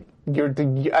reality.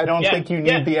 I don't think you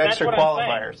need the extra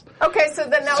qualifiers. Okay, so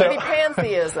then that would be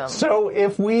pantheism. So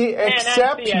if we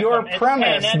accept your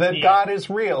premise that God is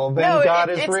real, then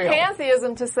God is real. It's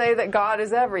pantheism to say that God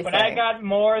is everything. But I got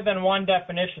more than one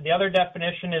definition. The other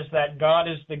definition is that God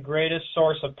is the greatest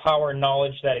source of power and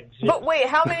knowledge that exists. But wait,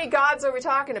 how many gods are we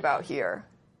talking about here?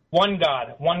 One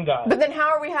God. But then how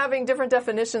are we having different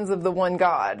definitions of the one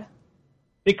God?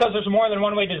 Because there's more than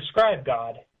one way to describe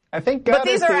God. I think God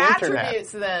these is are the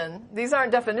attributes internet. then. These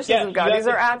aren't definitions of God. These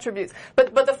are attributes.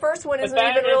 But the first one isn't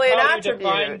even really an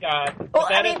attribute. Well,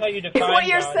 I mean, what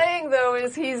you're saying though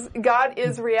is God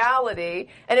is reality,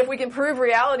 and if we can prove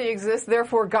reality exists,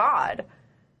 therefore God.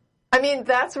 I mean,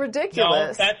 that's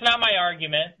ridiculous. No, that's not my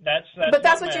argument. But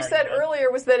that's what you said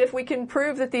earlier, was that if we can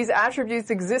prove that these attributes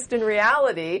exist in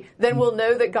reality, then we'll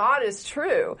know that God is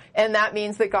true, and that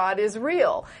means that God is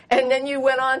real. And then you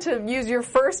went on to use your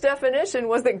first definition,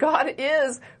 was that God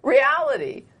is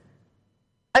reality.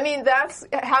 I mean,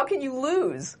 how can you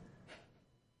lose?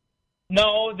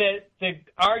 No, the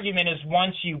argument is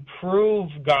once you prove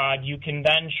God, you can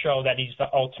then show that he's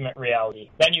the ultimate reality.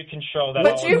 Then you can show that.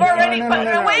 But you've already.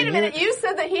 Wait a minute. You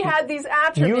said that he had these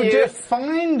attributes. You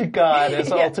defined God as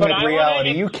ultimate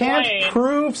reality. You can't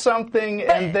prove something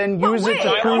and then use it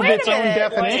to prove its own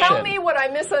definition. Tell me what I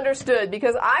misunderstood,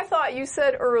 because I thought you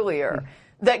said earlier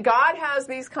that God has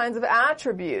these kinds of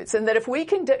attributes, and that if we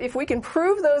can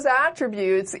prove those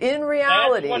attributes in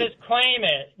reality, that's what his claim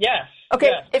is. Yes. Okay.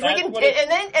 Yes, if we can,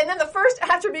 and then the first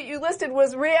attribute you listed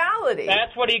was reality.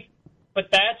 That's what he. But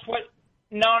that's what.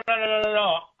 No.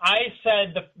 I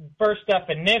said the first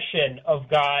definition of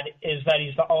God is that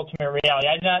he's the ultimate reality.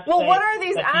 I did not. Well, what are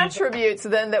these attributes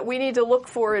then that we need to look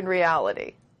for in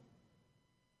reality?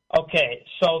 Okay,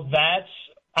 so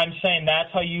I'm saying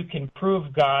that's how you can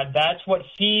prove God. That's what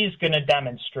he's going to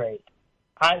demonstrate.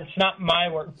 It's not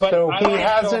my work. But so he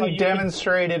hasn't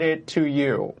demonstrated it to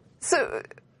you. So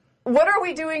what are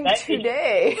we doing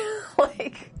today?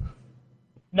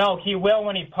 No, he will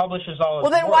when he publishes all his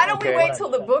Well, then work. why don't we Okay. wait till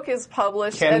the book is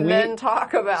published Can and we- then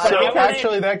talk about So it?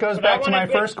 actually, that goes but I back to wanna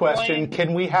my first question. explain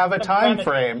Can we have a the time premise.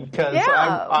 frame? Because Yeah,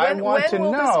 I when want to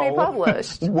will this be know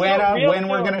published? when No, real when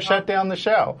we're quick, going to shut down the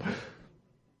show.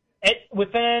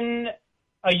 Within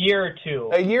a year or two.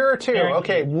 A year or two. Guaranteed.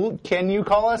 Okay. Well, can you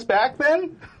call us back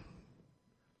then?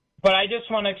 But I just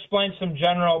want to explain some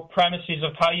general premises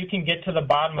of how you can get to the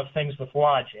bottom of things with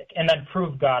logic and then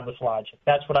prove God with logic.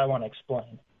 That's what I want to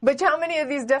explain. But how many of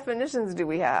these definitions do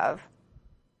we have?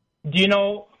 Do you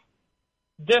know,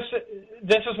 this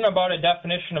isn't about a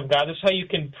definition of God. This is how you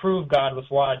can prove God with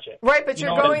logic. Right, but You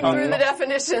you're know what I'm going talking through the about?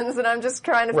 definitions, and I'm just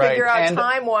trying to Right, figure out and-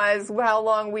 time-wise how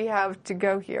long we have to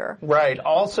go here. Right.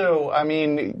 Also, I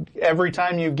mean, every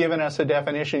time you've given us a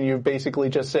definition, you've basically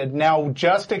just said, now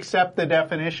just accept the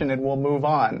definition and we'll move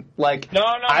on. Like, No,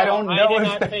 I don't know I did if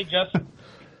not say just.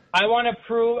 I want to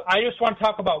prove. I just want to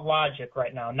talk about logic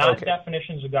right now, not Okay.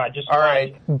 definitions of God. Just All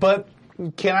logic. right, but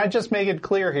can I just make it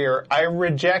clear here? I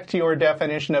reject your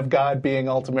definition of God being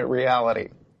ultimate reality.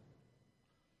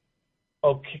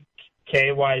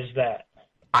 Okay, why is that?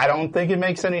 I don't think it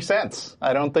makes any sense.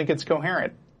 I don't think it's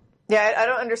coherent. Yeah, I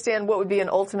don't understand what would be an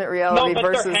ultimate No, reality but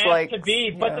versus there has like to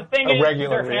be. you But know, the thing A is,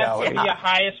 regular there has to reality. be a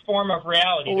highest form of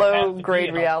reality. There has to be low-grade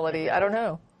an- reality. I don't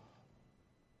know.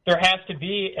 There has to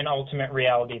be an ultimate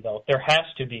reality, though. There has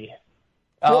to be.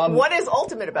 What is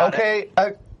ultimate about it?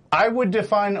 Okay, I would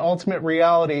define ultimate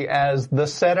reality as the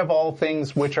set of all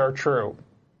things which are true.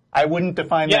 I wouldn't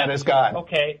define that as God.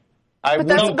 Okay. I But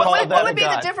that's, wouldn't what call would, that what a would be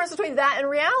God. the difference between that and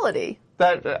reality?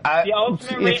 That The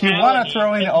ultimate if you want reality to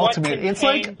throw in is what ultimate, it's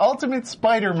like contains- Ultimate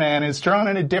Spider-Man is drawn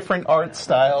in a different art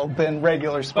style than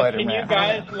regular But Spider-Man. can you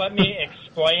guys let me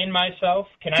explain myself?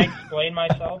 Can I explain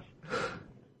myself?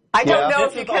 I don't Yeah. know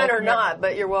This if you is can or ultimate- not,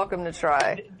 but you're welcome to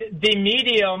try. The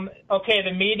medium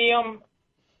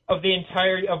of the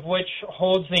entire, of which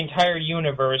holds the entire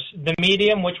universe, the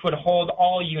medium which would hold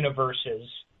all universes,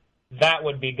 that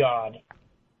would be God.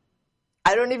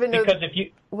 I don't even know Because if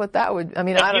you, what that would. I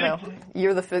mean, If I don't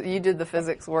you- know. You did the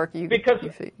physics work. You do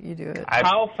it.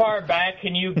 how far back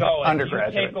can you go?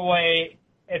 Undergraduate.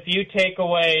 If you take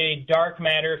away dark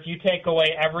matter, if you take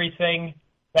away everything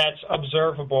that's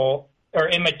observable or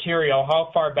immaterial, how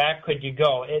far back could you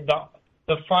go?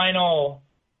 The final,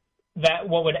 that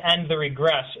what would end the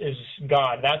regress is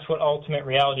God. That's what ultimate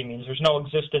reality means. There's no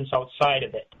existence outside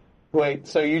of it. Wait,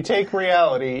 so you take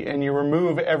reality and you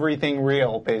remove everything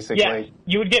real, basically. Yes,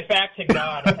 you would get back to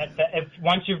God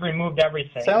once you've removed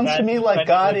everything. Sounds to me like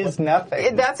God is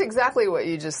nothing. That's exactly what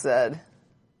you just said.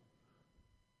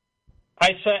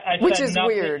 I Which said is nothing.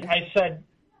 weird. I said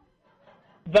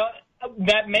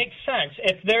that makes sense.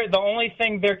 If the only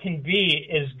thing there can be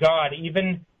is God,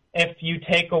 even if you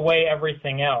take away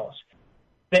everything else.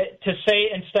 To say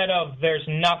instead of there's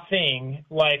nothing,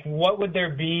 like what would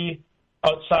there be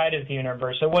outside of the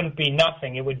universe? It wouldn't be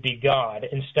nothing. It would be God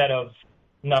instead of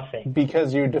nothing.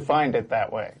 Because you defined it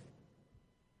that way.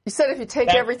 You said if you take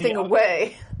That's everything the-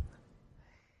 away.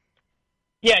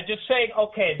 Yeah, just say,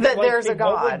 okay, That there's a what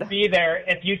God. would be there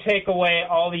if you take away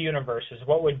all the universes?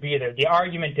 What would be there? The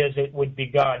argument is it would be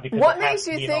God. Because What it has makes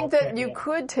to you be an think that ultimate you reality.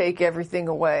 could take everything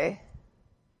away?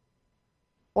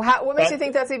 Well, what makes you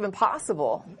think that's even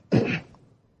possible?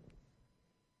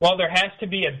 Well, there has to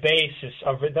be a basis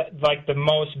of it, like the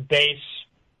most base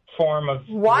form of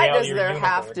Why reality does or there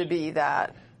have universe. to be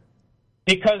that?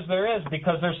 Because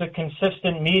there's a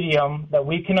consistent medium that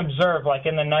we can observe, like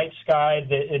in the night sky,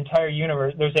 the entire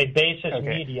universe. There's a basis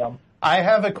medium. I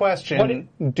have a question.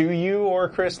 Do you or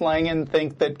Chris Langan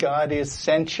think that God is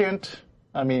sentient?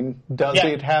 I mean, does Yes.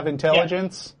 it have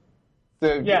intelligence?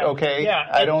 Yeah. Okay, Yeah.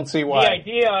 I don't see why.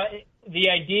 The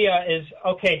idea is,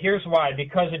 okay, here's why.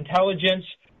 Because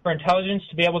for intelligence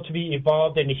to be able to be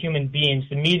evolved into human beings,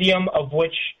 the medium of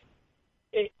which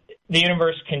the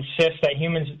universe consists, that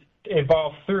humans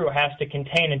evolve through, has to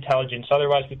contain intelligence.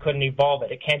 Otherwise, we couldn't evolve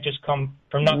it. It can't just come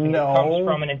from nothing. It comes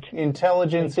from an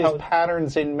intelligence is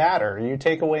patterns in matter. You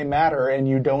take away matter and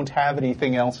you don't have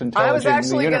anything else intelligent I was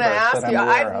actually in the going to universe ask that you. I'm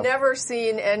aware I've of. never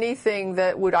seen anything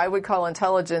that I would call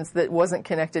intelligence that wasn't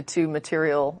connected to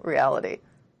material reality.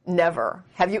 Never.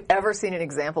 Have you ever seen an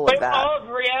example of But that? all of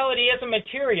reality isn't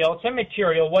material. It's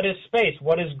immaterial. What is space?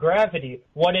 What is gravity?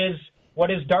 What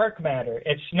is dark matter?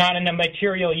 It's not in a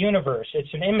material universe.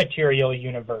 It's an immaterial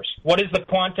universe. What is the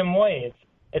quantum wave?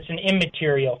 It's an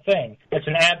immaterial thing. It's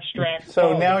an abstract. So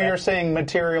quality. now you're saying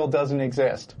material doesn't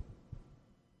exist.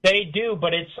 They do,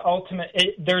 but it's ultimate.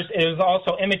 There's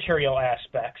also immaterial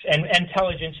aspects, and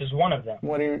intelligence is one of them.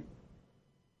 What do you...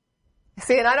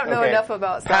 See, and I don't know Okay. enough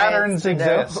about Patterns science to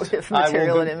know exist. if I will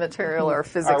material go- and immaterial are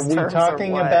physics Are we terms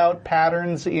talking or what. about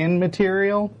patterns in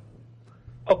material?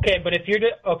 Okay, but if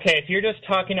you're just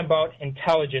talking about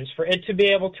intelligence, for it to be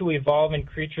able to evolve in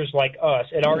creatures like us,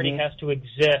 it already has to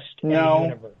exist in No. the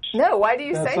universe. No, why do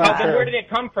you That's say not that? Then true. where did it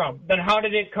come from? Then how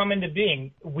did it come into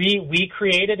being? We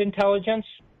created intelligence?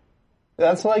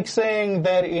 That's like saying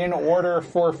that in order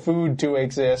for food to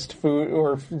exist,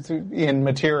 in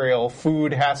material,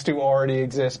 food has to already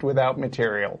exist without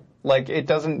material. Like, it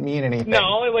doesn't mean anything.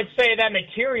 No, it would say that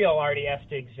material already has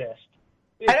to exist.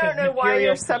 I don't know why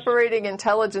you're separating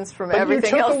intelligence from But everything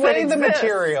you took else away that the exists.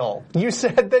 material. You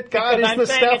said that God Because is I'm the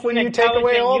saying stuff it's when an you take away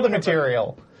intelligent all the universe.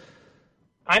 material.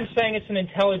 I'm saying it's an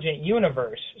intelligent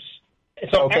universe.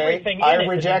 So Okay, everything in I it is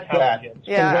reject that. intelligent.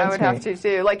 Yeah, I Convince would me. have to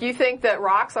too. Like, you think that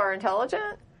rocks are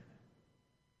intelligent?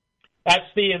 That's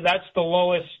the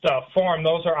lowest form.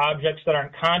 Those are objects that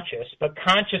aren't conscious, but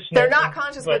consciousness. They're not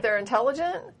conscious, but they're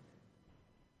intelligent?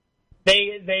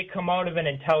 They come out of an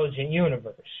intelligent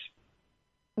universe.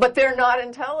 But they're not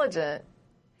intelligent.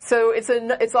 So it's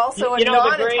also a You know,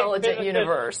 the great non-intelligent physicist-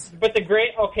 universe. But the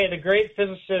great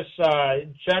physicist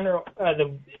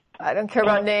I don't care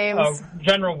about names.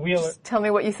 General Wheeler. Just tell me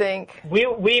what you think.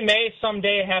 We may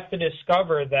someday have to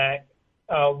discover that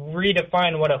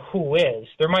redefine what a who is.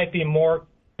 There might be more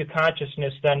to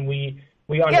consciousness than we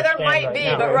understand. Yeah, there might right be,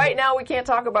 now. but right now we can't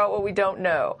talk about what we don't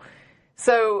know.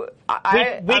 So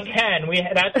we can.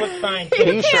 That's what science You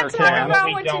is. sure can't talk can. about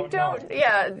we what you don't.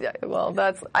 Yeah, well,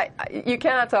 you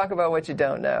cannot talk about what you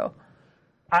don't know.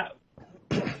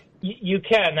 You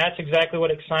can. That's exactly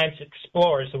what science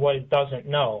explores, what it doesn't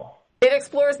know. It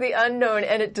explores the unknown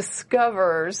and it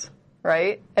discovers,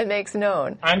 right, and makes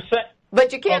known.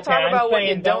 But you can't talk about what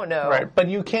you don't know. Right, but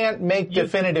you can't make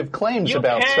definitive claims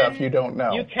about stuff you don't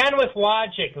know. You can with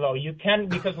logic, though. You can,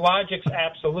 because logic's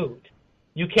absolute.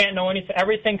 You can't know anything.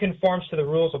 Everything conforms to the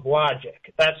rules of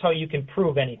logic. That's how you can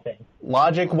prove anything.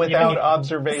 Logic without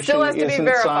observation Still has to be isn't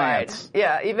verified. science.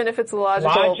 Yeah, even if it's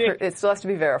logical, it still has to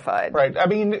be verified. Right. I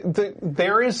mean,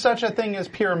 there is such a thing as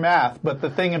pure math, but the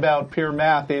thing about pure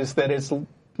math is that it's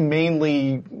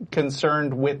mainly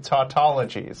concerned with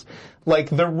tautologies.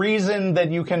 Like, the reason that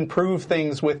you can prove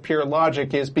things with pure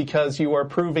logic is because you are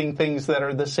proving things that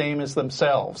are the same as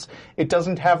themselves. It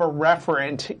doesn't have a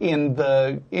referent in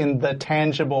the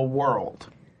tangible world.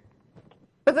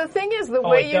 But the thing is, the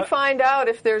way you find out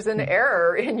if there's an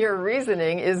error in your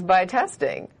reasoning is by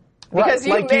testing. Because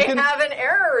you may have an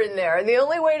error in there, and the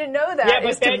only way to know that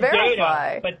is to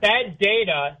verify. But that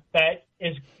data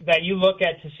that you look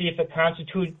at to see if it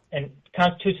constitutes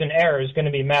an error is going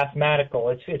to be mathematical.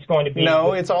 It's going to be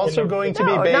it's also going to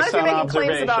be based not if you're on making observation.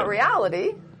 claims about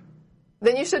reality.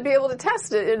 Then you should be able to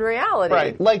test it in reality.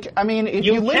 Right. Like, I mean, if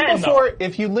you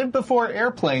live before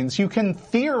airplanes, you can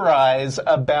theorize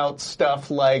about stuff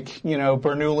like,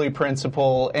 Bernoulli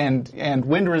principle and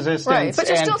wind resistance right. But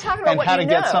you're still talking about and what how you to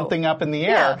know. get something up in the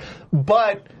air.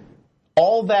 But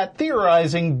all that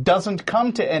theorizing doesn't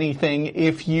come to anything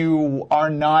if you are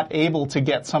not able to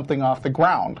get something off the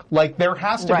ground. Like, there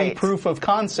has to be proof of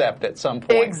concept at some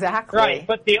point. Exactly. Right,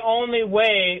 but the only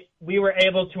way we were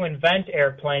able to invent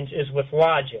airplanes is with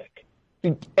logic.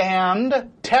 And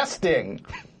testing.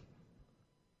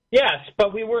 Yes,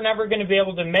 but we were never going to be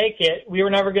able to make it. We were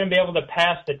never going to be able to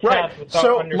pass the test without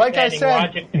understanding like I said,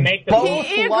 logic to make the both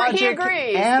he logic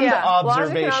agrees. and Yeah,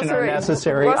 observation are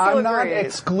necessary. Russell I'm not agrees.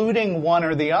 excluding one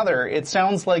or the other. It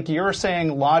sounds like you're saying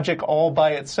logic all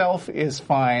by itself is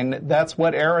fine. That's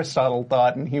what Aristotle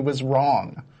thought, and he was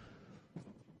wrong.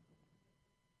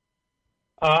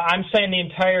 I'm saying the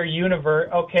entire universe,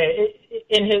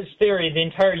 in his theory, the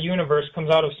entire universe comes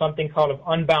out of something called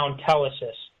unbound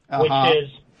telesis,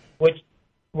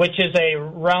 which is a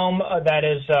realm that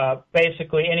is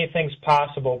basically anything's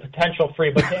possible, potential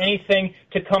free, but to anything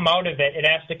to come out of it, it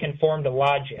has to conform to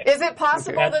logic. Is it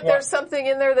possible that there's something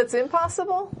in there that's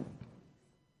impossible?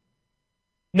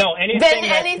 No, anything then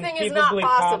that's anything is not conceivably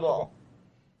possible.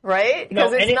 Right?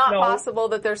 Because it's not no. possible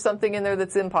that there's something in there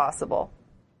that's impossible.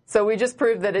 So we just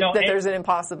proved that there's an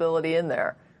impossibility in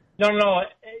there. No.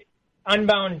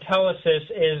 Unbound telesis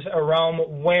is a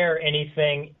realm where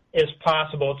anything is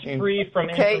possible. It's free from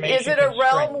information. Okay, is it a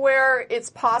realm where it's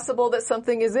possible that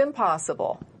something is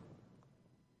impossible?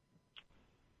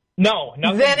 No,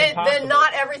 nothing's impossible. Then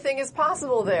not everything is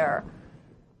possible there.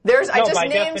 I just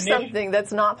named something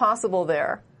that's not possible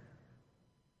there.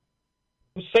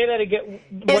 Say that again.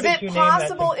 Is it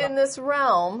possible in this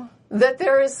realm that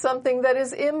there is something that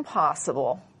is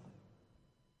impossible?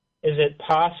 Is it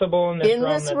possible in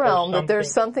this realm that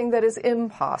there's something that is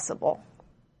impossible?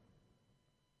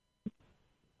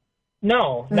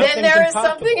 No. Then there is impossible.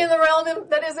 something in the realm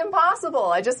that is impossible.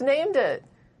 I just named it.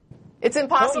 It's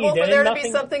impossible for didn't. there to be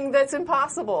Nothing- something that's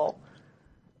impossible.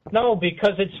 No,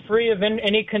 because it's free of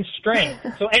any constraint.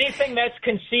 So anything that's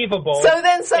conceivable. So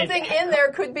then something in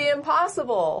there could be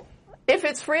impossible. If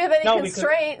it's free of any No, because-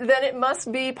 constraint, then it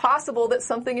must be possible that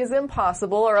something is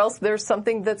impossible, or else there's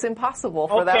something that's impossible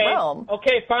for that realm.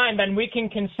 Okay, fine. Then we can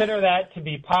consider that to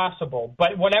be possible.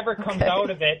 But whatever comes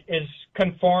out of it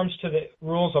conforms to the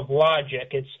rules of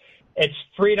logic. It's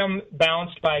freedom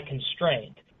balanced by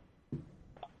constraint.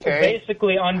 Okay.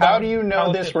 Basically, unbound. How do you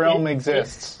know this realm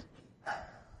exists?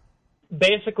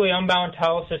 Basically, unbound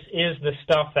telesis is the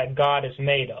stuff that God is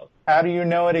made of. How do you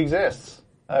know it exists?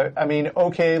 I mean,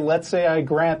 okay, let's say I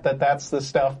grant that that's the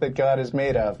stuff that God is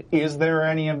made of. Is there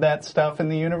any of that stuff in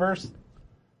the universe?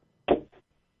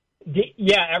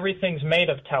 Yeah, everything's made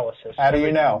of telesis. How do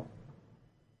you know?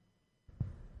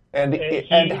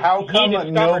 And how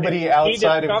come nobody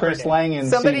outside of Chris Langan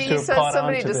seems to have caught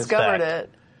on to this discovered fact?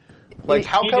 it. Like,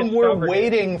 how He come we're discovered it.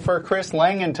 waiting for Chris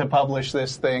Langan to publish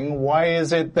this thing? Why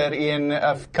is it that in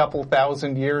a couple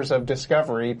thousand years of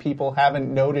discovery, people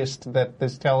haven't noticed that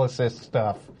this telesis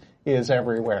stuff is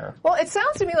everywhere? Well, it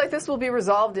sounds to me like this will be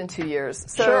resolved in 2 years.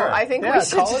 So Sure. I think Yeah, we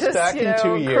should call us just, back in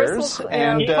 2 years Chris will,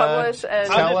 and, publish and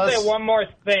tell I'll just us- say one more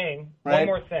thing. Right. One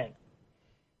more thing.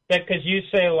 Because you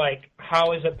say, like,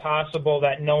 how is it possible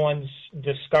that no one's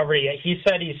discovered it yet? He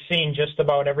said he's seen just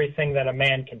about everything that a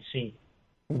man can see.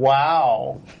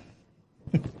 Wow.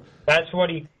 That's what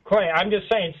he claimed. I'm just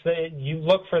saying, you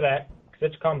look for that,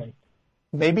 because it's coming.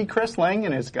 Maybe Chris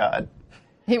Langan is God.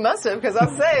 he must have, because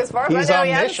I'll say, as far as He's I know,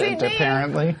 he hasn't seen omniscient, me.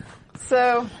 apparently.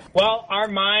 So Well, our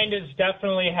mind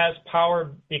definitely has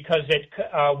power because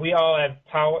we all have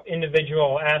power,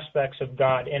 individual aspects of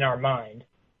God in our mind.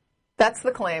 that's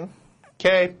the claim.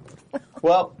 Okay.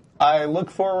 Well, I look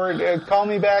forward. Call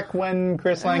me back when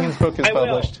Chris Langan's book is I will.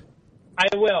 published. I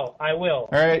will. All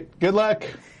right. Good luck.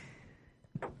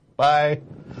 Bye.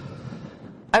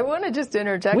 I want to just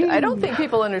interject. I don't think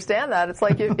people understand that. It's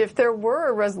like if there were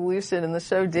a resolution and the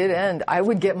show did end, I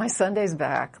would get my Sundays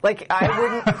back. Like, I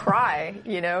wouldn't cry,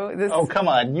 This, Oh, come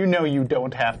on. You know you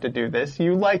don't have to do this.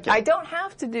 You like it. I don't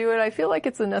have to do it. I feel like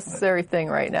it's a necessary thing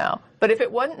right now. But if it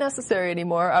wasn't necessary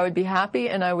anymore, I would be happy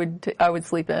and I would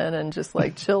sleep in and just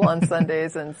like chill on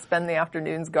Sundays and spend the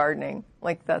afternoons gardening.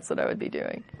 Like, that's what I would be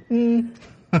doing.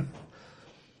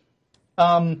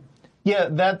 Yeah,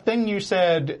 that thing you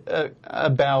said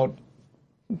about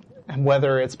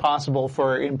whether it's possible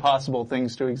for impossible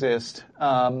things to exist,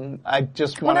 I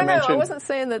just want to mention... I wasn't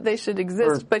saying that they should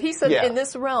exist, but he said yeah. in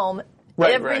this realm,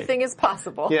 Right, everything is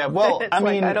possible. Yeah, well, it's I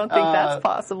like, mean... I don't think that's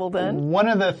possible then. One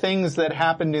of the things that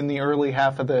happened in the early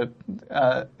half of the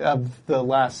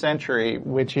last century,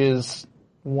 which is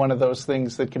one of those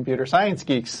things that computer science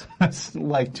geeks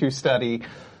like to study,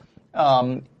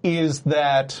 is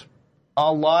that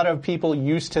a lot of people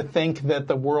used to think that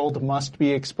the world must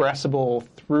be expressible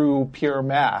through pure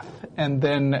math. And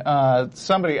then I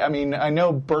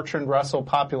know Bertrand Russell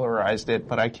popularized it,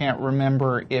 but I can't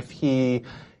remember if he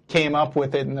came up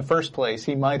with it in the first place.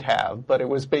 He might have, but it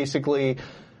was basically,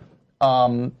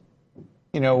 can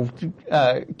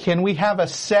we have a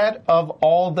set of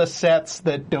all the sets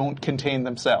that don't contain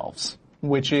themselves?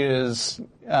 Which is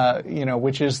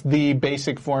the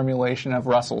basic formulation of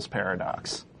Russell's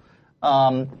paradox.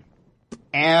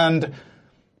 And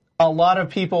a lot of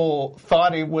people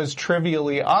thought it was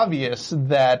trivially obvious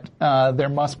that there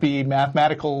must be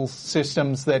mathematical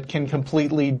systems that can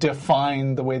completely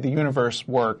define the way the universe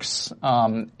works.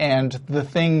 And the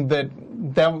thing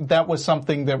that was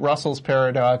something that Russell's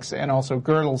paradox and also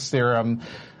Gödel's theorem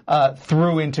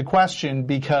threw into question,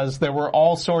 because there were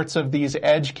all sorts of these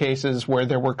edge cases where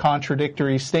there were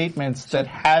contradictory statements that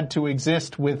had to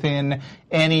exist within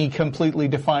any completely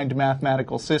defined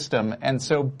mathematical system. And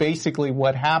so basically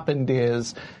what happened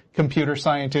is computer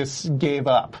scientists gave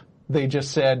up. They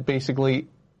just said basically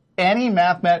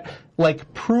provably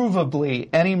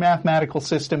any mathematical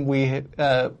system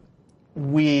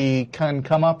we can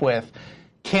come up with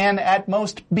can at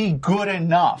most be good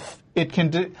enough. It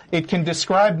can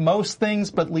describe most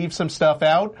things but leave some stuff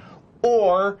out,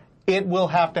 or it will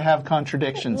have to have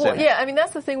contradictions in it. Yeah, I mean,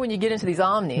 that's the thing when you get into these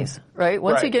omnis, right?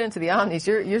 Once you get into the omnis,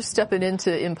 you're stepping into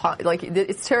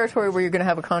it's territory where you're going to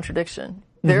have a contradiction.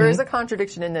 There is a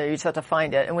contradiction in there. You just have to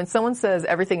find it. And when someone says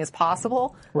everything is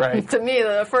possible, right. To me,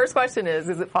 the first question is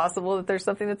it possible that there's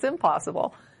something that's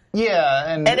impossible? Yeah,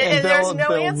 and there's no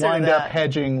they'll answer to wind that. up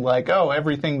hedging like,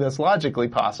 everything that's logically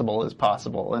possible is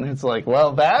possible. And it's like,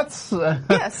 well, that's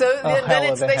Yeah, so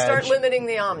then they start limiting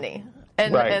the omni.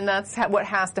 And Right. and that's what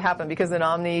has to happen, because in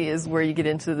Omni is where you get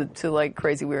into like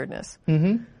crazy weirdness.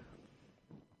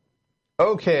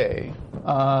 Okay.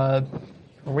 Are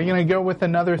we going to go with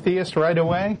another theist right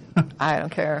away? I don't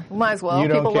care. Might as well. You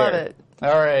don't People care. love it.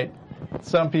 All right.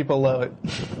 Some people love it.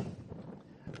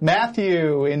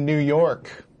 Matthew in New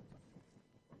York.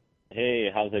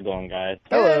 Hey, how's it going, guys?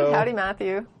 Hello. Good. Howdy,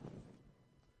 Matthew.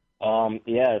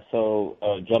 So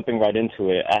jumping right into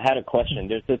it, I had a question.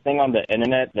 There's this thing on the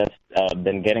internet that's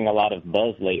been getting a lot of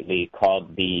buzz lately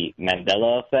called the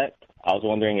Mandela effect. I was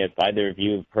wondering if either of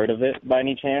you have heard of it by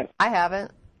any chance? I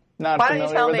haven't. Not Why don't you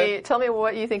familiar tell with me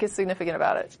what you think is significant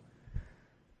about it?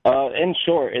 In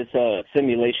short, it's a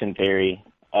simulation theory.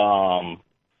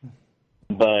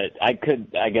 But I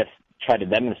could, I guess, try to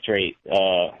demonstrate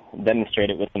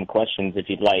it with some questions if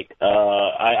you'd like.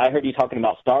 I heard you talking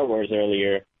about Star Wars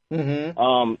earlier.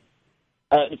 Mm-hmm.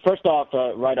 First off,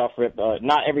 right off rip,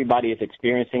 not everybody is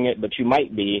experiencing it, but you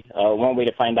might be. One way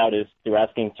to find out is through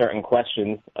asking certain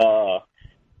questions.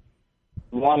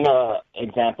 One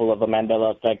example of a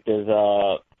Mandela effect is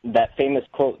that famous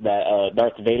quote that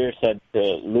Darth Vader said to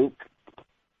Luke.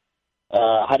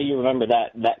 How do you remember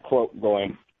that quote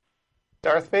going?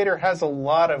 Darth Vader has a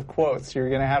lot of quotes. You're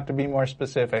going to have to be more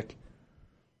specific.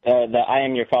 The I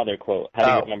am your father quote. How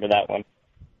do you remember that one?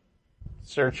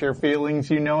 Search your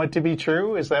feelings, you know it to be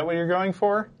true. Is that what you're going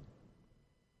for?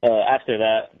 After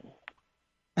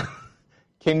that.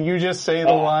 Can you just say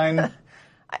the line?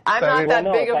 I'm not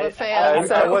that big of a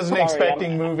fan. I wasn't Sorry,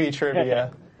 expecting movie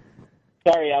trivia.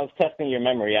 Sorry, I was testing your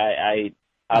memory.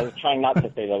 I was trying not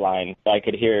to say the line so I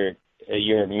could hear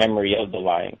your memory of the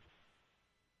line.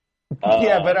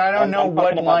 Yeah, but I don't know I'm what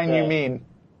talking about line you mean.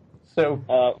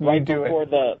 So right do before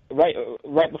it.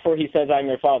 Right before he says "I'm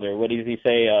your father," what does he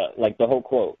say? Like the whole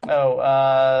quote.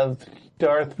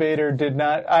 Darth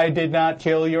Vader I did not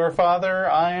kill your father.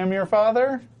 I am your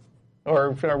father.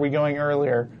 Or are we going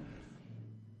earlier?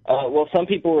 Well, some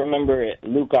people remember it,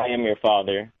 Luke, I am your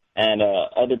father, and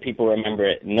other people remember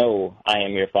it, no, I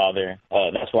am your father.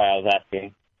 That's why I was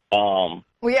asking.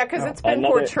 Well, yeah, because it's been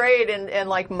portrayed and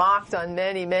like mocked on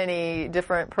many, many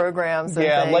different programs. And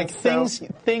Yeah, things, like so.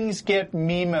 things get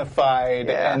memeified,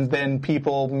 and then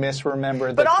people misremember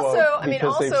the But quote also,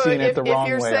 because they've seen it the wrong way if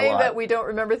you're a saying lot. that we don't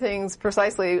remember things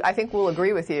precisely, I think we'll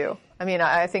agree with you. I mean,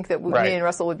 I think that me and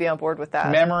Russell would be on board with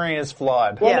that. Memory is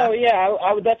flawed. Well,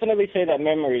 I would definitely say that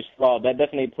memory is flawed. That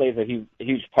definitely plays a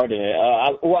huge part in it.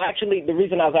 Well, actually, the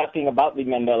reason I was asking about the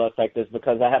Mandela effect is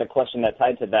because I had a question that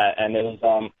tied to that, and it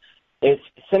was, if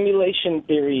simulation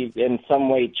theory in some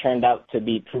way turned out to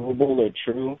be provable or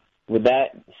true, would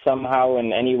that somehow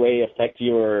in any way affect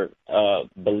your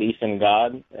belief in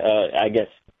God? I guess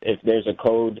if there's a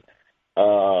code,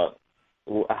 how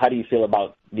do you feel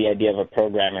about the idea of a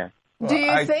programmer? Do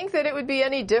you think that it would be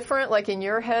any different, like in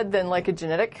your head, than like a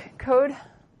genetic code?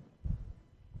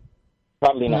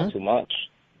 Probably not too much.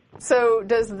 So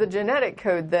does the genetic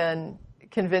code then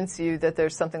convince you that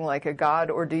there's something like a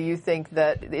God, or do you think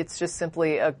that it's just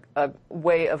simply a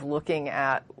way of looking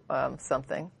at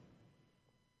something?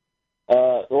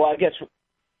 Well, I guess,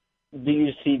 do you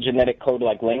see genetic code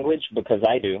like language? Because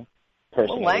I do,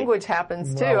 personally. Well, language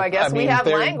happens too. I guess we have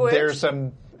language. There's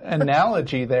some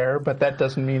analogy there, but that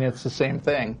doesn't mean it's the same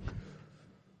thing.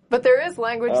 But there is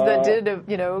language that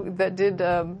did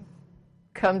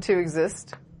come to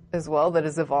exist as well, that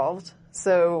has evolved.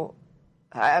 So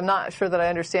I'm not sure that I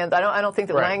understand. I don't think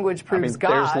that language proves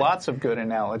God. There's lots of good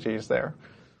analogies there.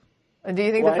 And do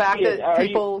you think the fact that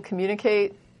people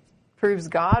communicate proves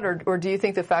God, or do you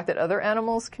think the fact that other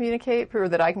animals communicate, or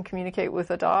that I can communicate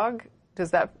with a dog,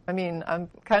 does that? I mean, I'm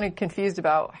kind of confused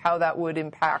about how that would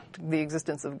impact the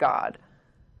existence of God.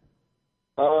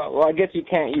 Well, I guess you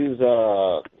can't use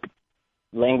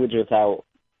language without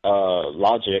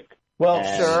logic. Well,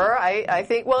 sure. I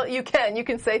think, well, you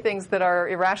can say things that are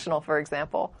irrational, for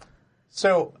example.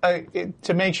 So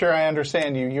to make sure I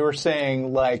understand you, you're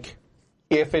saying, like,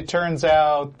 if it turns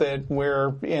out that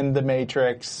we're in the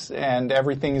Matrix and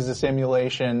everything is a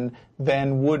simulation,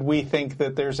 then would we think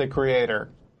that there's a creator?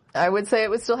 I would say it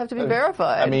would still have to be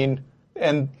verified. I mean,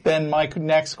 and then my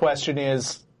next question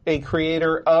is, a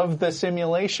creator of the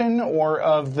simulation or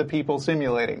of the people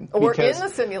simulating? Or in the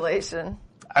simulation.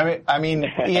 I mean,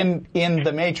 in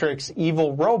the Matrix,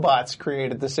 evil robots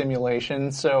created the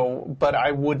simulation. But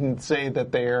I wouldn't say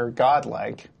that they're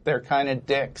godlike. They're kind of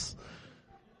dicks.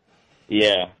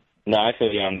 Yeah, no, I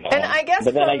feel you on that. And I guess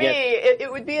for me,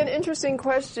 it would be an interesting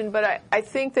question. But I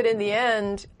think that in the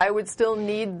end, I would still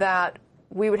need that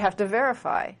we would have to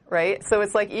verify, right? So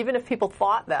it's like, even if people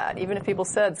thought that, even if people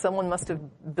said someone must have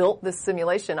built this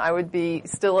simulation, I would be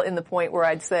still in the point where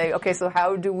I'd say, okay, so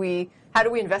how do we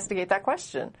investigate that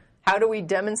question? How do we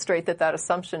demonstrate that that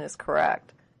assumption is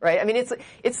correct, right? I mean,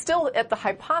 it's still at the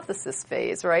hypothesis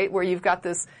phase, right, where you've got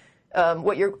this,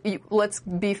 let's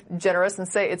be generous and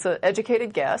say it's an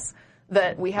educated guess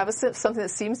that we have something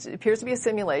that appears to be a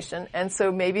simulation, and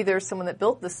so maybe there's someone that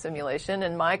built this simulation,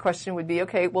 and my question would be,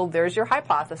 okay, well, there's your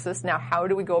hypothesis. Now, how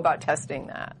do we go about testing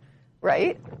that,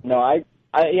 right? No, I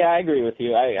agree with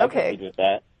you. I agree with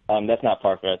that. That's not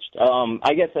far-fetched.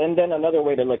 I guess, and then another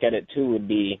way to look at it, too, would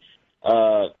be,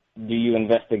 do you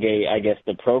investigate, I guess,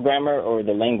 the programmer or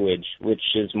the language,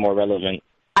 which is more relevant?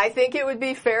 I think it would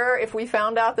be fair if we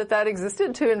found out that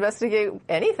existed to investigate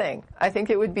anything. I think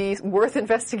it would be worth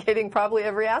investigating probably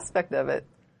every aspect of it.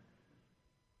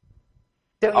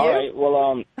 Don't you? All right.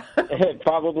 Well,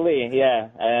 probably, yeah.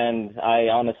 And I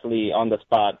honestly, on the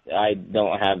spot, I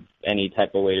don't have any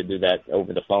type of way to do that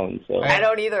over the phone. So I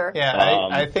don't either. Yeah,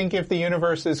 I think if the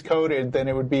universe is coded, then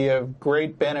it would be a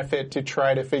great benefit to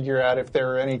try to figure out if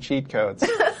there are any cheat codes.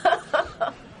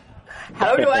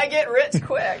 How do I get rich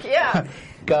quick? Yeah.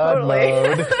 God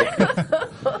totally.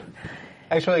 mode.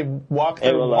 Actually, walk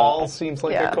through walls seems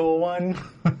like a cool one.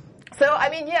 So, I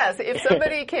mean, yes, if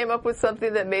somebody came up with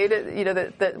something that made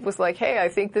it, that was like, hey, I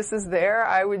think this is there,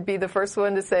 I would be the first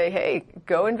one to say, hey,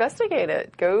 go investigate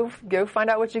it. Go find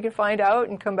out what you can find out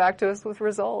and come back to us with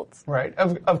results. Right.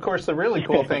 Of course, the really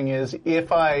cool thing is,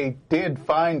 if I did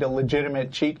find a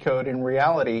legitimate cheat code in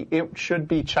reality, it should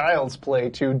be child's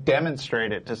play to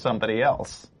demonstrate it to somebody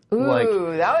else.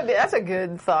 Ooh, that's a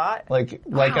good thought. Wow.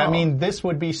 I mean, this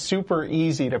would be super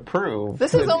easy to prove.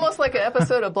 This is almost like an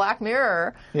episode of Black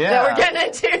Mirror that we're getting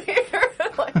into here.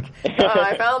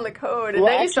 I found the code, and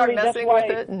then you start messing with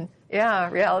it, and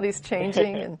reality's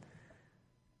changing, and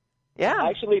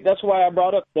Actually, that's why I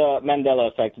brought up the Mandela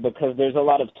effect, because there's a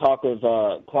lot of talk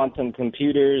of quantum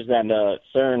computers and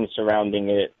CERN surrounding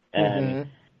it, and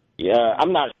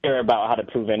I'm not sure about how to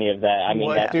prove any of that. I mean,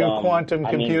 what do quantum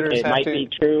computers it have might to... be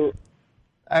true.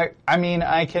 I mean,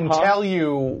 I can tell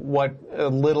you a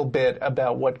little bit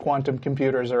about what quantum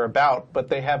computers are about, but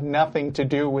they have nothing to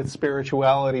do with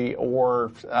spirituality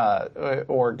or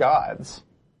gods.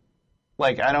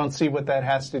 I don't see what that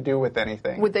has to do with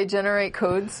anything. Would they generate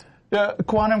codes?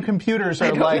 Quantum computers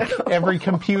are every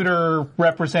computer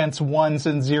represents ones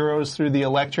and zeros through the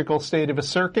electrical state of a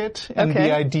circuit. And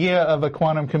the idea of a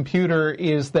quantum computer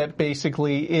is that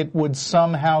basically it would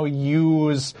somehow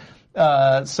use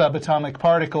subatomic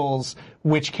particles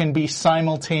which can be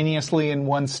simultaneously in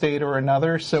one state or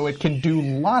another, so it can do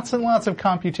lots and lots of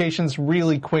computations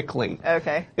really quickly.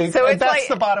 Okay. So that's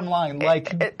the bottom line.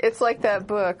 It's like that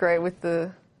book, right, with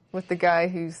the guy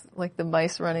who's like the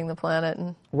mice running the planet.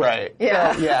 And right.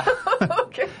 Yeah.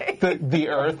 Okay. The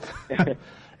Earth.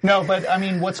 No, but I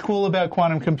mean, what's cool about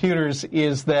quantum computers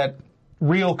is that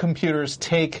real computers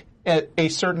take a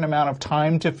certain amount of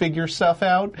time to figure stuff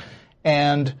out,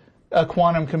 and a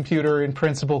quantum computer in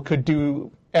principle could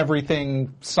do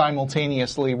everything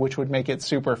simultaneously, which would make it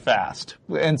super fast.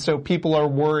 And so people are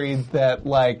worried that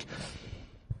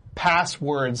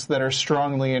passwords that are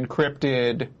strongly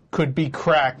encrypted could be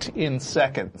cracked in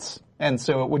seconds. And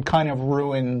so it would kind of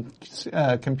ruin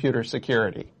computer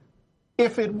security.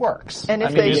 If it works. And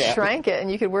if they shrank it and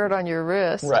you could wear it on your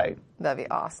wrist, that'd be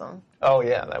awesome. Oh,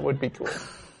 yeah, that would be cool.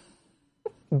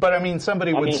 But, I mean,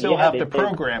 somebody would still have to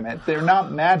program it. They're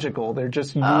not magical. They're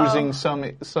just using some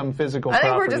physical properties. I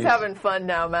think we're just having fun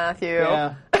now, Matthew.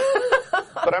 Yeah.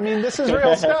 But, I mean, this is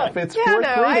real stuff. It's worth reading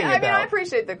about. I mean, I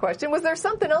appreciate the question. Was there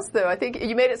something else, though? I think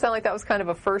you made it sound like that was kind of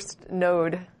a first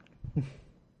node.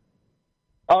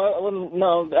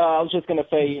 No, I was just going to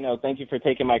say, thank you for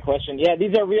taking my question. Yeah,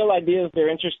 these are real ideas. They're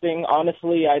interesting.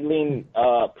 Honestly, I lean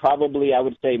probably, I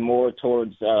would say, more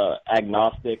towards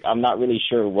agnostic. I'm not really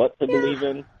sure what to believe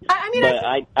in. I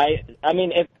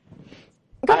mean, if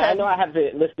I know I have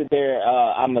it listed there,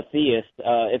 I'm a theist.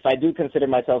 If I do consider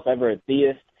myself ever a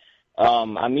theist,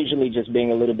 I'm usually just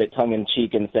being a little bit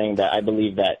tongue-in-cheek and saying that I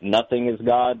believe that nothing is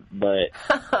God, but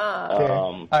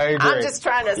I agree. I'm just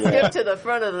trying to skip to the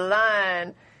front of the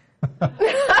line.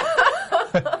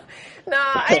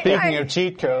 Speaking of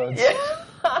cheat codes.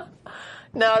 Yeah.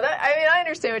 I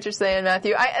understand what you're saying,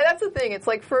 Matthew. That's the thing. It's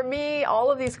like, for me,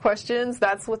 all of these questions,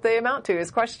 that's what they amount to,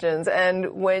 is questions.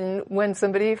 And when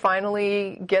somebody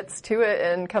finally gets to it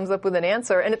and comes up with an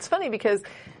answer, and it's funny because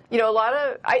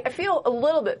I feel a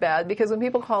little bit bad because when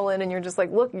people call in and you're just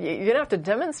like, look, you're going to have to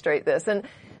demonstrate this. And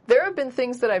there have been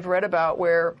things that I've read about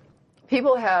where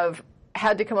people have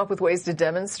had to come up with ways to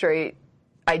demonstrate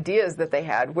ideas that they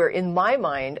had, where in my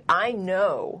mind, I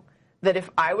know that if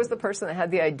I was the person that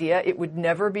had the idea, it would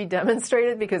never be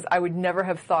demonstrated because I would never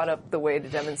have thought up the way to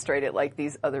demonstrate it like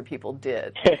these other people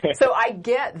did. So I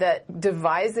get that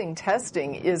devising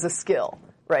testing is a skill,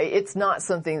 right? It's not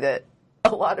something that a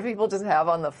lot of people just have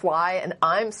on the fly, and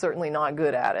I'm certainly not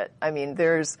good at it. I mean,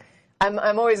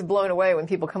 I'm always blown away when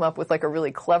people come up with like a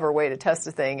really clever way to test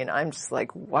a thing, and I'm just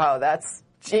like, wow, that's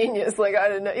genius. Like, I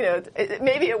don't know,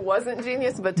 maybe it wasn't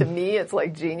genius, but to me, it's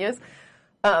like genius.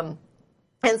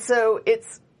 And so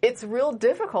it's real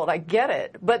difficult. I get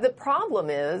it. But the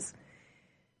problem is,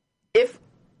 if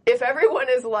everyone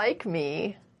is like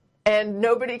me and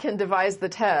nobody can devise the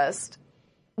test,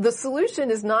 the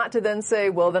solution is not to then say,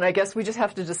 well, then I guess we just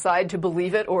have to decide to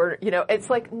believe it, or, it's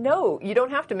like, no, you don't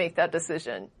have to make that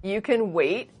decision. You can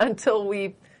wait until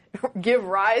we give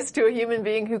rise to a human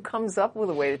being who comes up with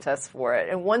a way to test for it.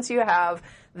 And once you have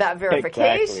that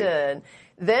verification,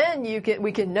 then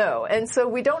we can know. And so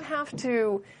we don't have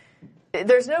to,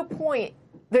 there's no point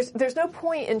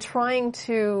in trying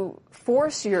to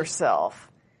force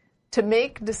yourself to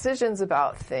make decisions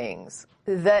about things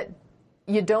that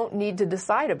you don't need to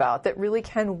decide about, that really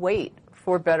can wait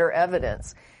for better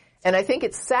evidence. And I think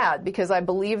it's sad because I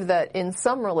believe that in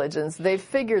some religions they've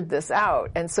figured this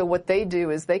out, and so what they do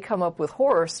is they come up with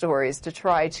horror stories to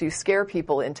try to scare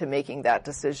people into making that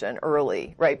decision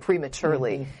early, right,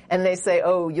 prematurely. Mm-hmm. And they say,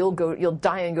 oh, you'll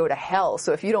die and go to hell,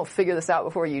 so if you don't figure this out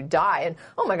before you die, and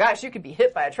oh my gosh, you could be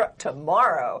hit by a truck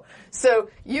tomorrow, so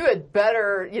you had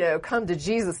better, come to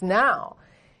Jesus now.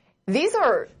 These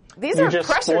are you just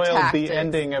pressure spoiled tactics. The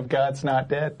ending of God's Not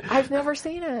Dead. I've never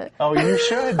seen it. Oh, you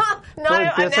should. No,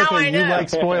 that's now okay. I know. You like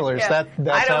spoilers. Yeah.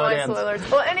 That's how it ends. I don't like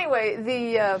spoilers. Well,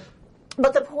 anyway,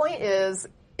 but the point is,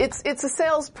 it's a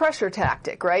sales pressure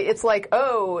tactic, right? It's like,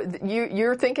 oh,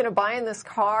 you're thinking of buying this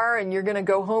car and you're going to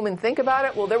go home and think about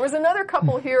it. Well, there was another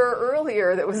couple here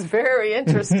earlier that was very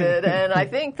interested, and I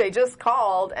think they just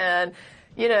called, and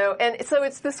and so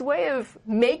it's this way of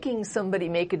making somebody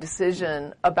make a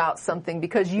decision about something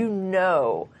because you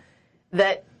know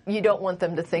that you don't want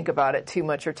them to think about it too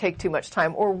much or take too much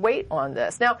time or wait on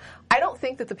this. Now, I don't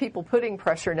think that the people putting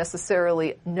pressure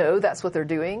necessarily know that's what they're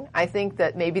doing. I think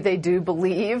that maybe they do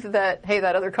believe that, hey,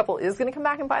 that other couple is going to come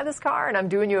back and buy this car, and I'm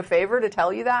doing you a favor to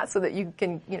tell you that so that you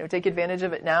can, take advantage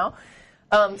of it now.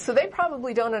 So they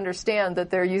probably don't understand that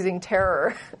they're using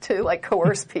terror to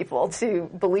coerce people to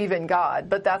believe in God,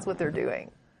 but that's what they're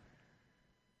doing.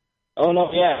 Oh no,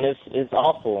 yeah, it's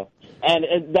awful,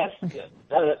 and that's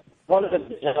one of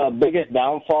the biggest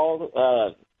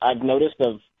downfalls I've noticed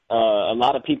of a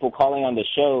lot of people calling on the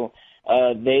show.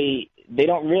 They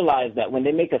don't realize that when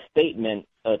they make a statement,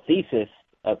 a thesis,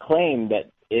 a claim,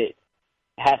 that it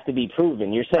has to be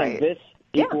proven. You're saying this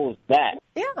equals that.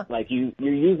 Yeah, you're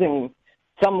using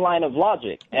some line of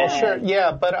logic. Well, sure,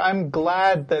 yeah, but I'm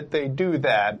glad that they do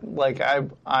that.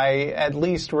 I at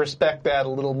least respect that a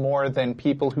little more than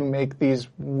people who make these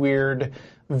weird,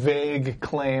 vague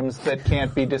claims that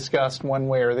can't be discussed one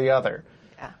way or the other.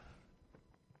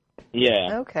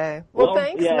 Yeah. Okay. Well,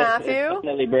 thanks, Matthew. It's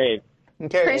definitely brave.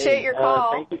 Okay. Appreciate your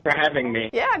call. Thank you for having me.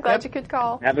 Yeah, glad you could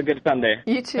call. Have a good Sunday.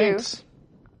 You too. Thanks.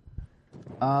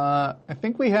 I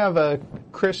think we have a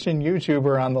Christian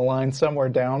YouTuber on the line somewhere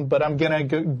down, but I'm going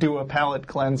to do a palate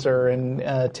cleanser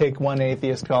and take one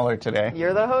atheist caller today.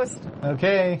 You're the host.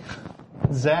 Okay.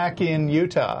 Zach in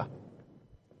Utah.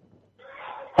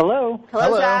 Hello.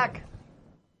 Hello, Zach.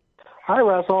 Hi,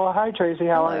 Russell. Hi, Tracy.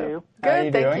 How are you?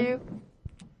 Good, thank you.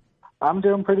 I'm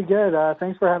doing pretty good.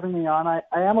 Thanks for having me on. I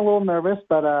am a little nervous,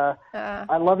 but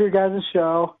I love your guys'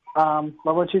 show. Love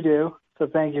what you do, so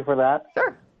thank you for that.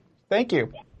 Sure. Thank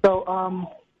you. So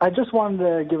I just wanted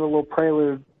to give a little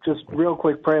prelude, just real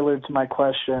quick prelude to my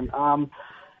question.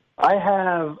 I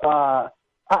have,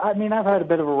 I've had a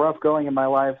bit of a rough going in my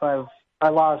life. I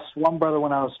lost one brother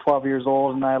when I was 12 years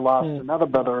old, and I lost another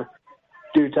brother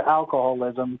due to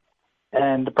alcoholism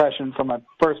and depression from my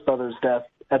first brother's death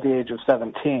at the age of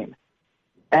 17.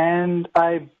 And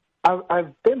I've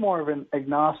been more of an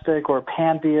agnostic or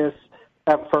pantheist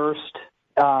at first.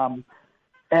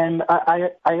 And I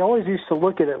always used to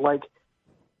look at it like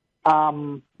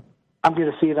I'm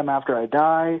going to see them after I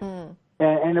die,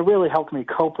 and it really helped me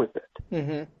cope with it.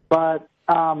 Mm-hmm. But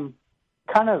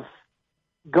kind of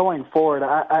going forward,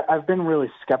 I've been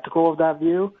really skeptical of that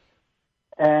view,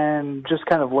 and just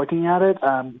kind of looking at it.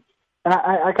 And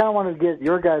I kind of wanted to get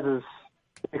your guys'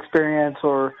 experience,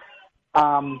 or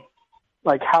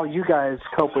how you guys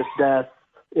cope with death,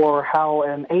 or how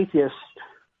an atheist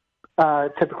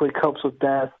typically copes with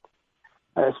death,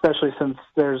 especially since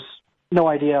there's no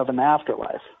idea of an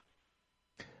afterlife.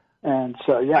 And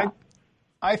so, yeah.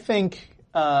 I think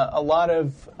a lot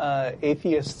of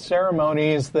atheist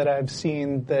ceremonies that I've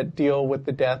seen that deal with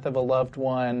the death of a loved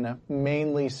one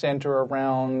mainly center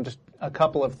around a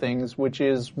couple of things, which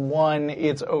is, one,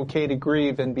 it's okay to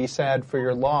grieve and be sad for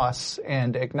your loss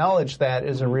and acknowledge that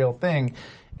as a real thing,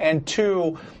 and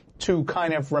two, to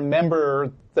kind of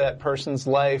remember that person's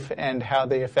life and how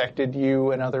they affected you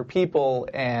and other people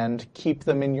and keep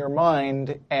them in your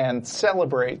mind and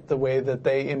celebrate the way that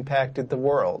they impacted the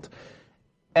world.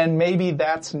 And maybe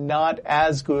that's not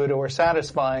as good or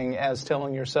satisfying as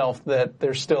telling yourself that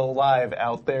they're still alive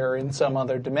out there in some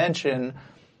other dimension,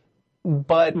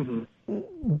 but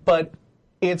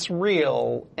it's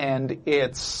real, and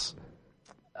it's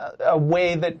a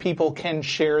way that people can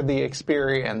share the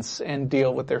experience and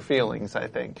deal with their feelings, I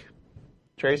think.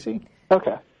 Tracie?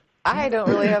 Okay. I don't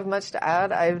really have much to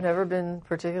add. I've never been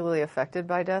particularly affected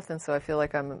by death, and so I feel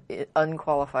like I'm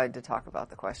unqualified to talk about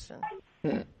the question.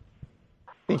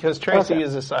 Because Tracie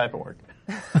is a cyborg.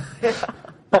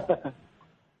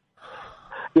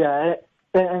 Yeah,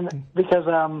 and because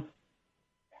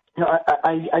you know,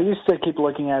 I used to keep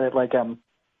looking at it like I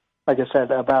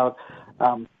said, about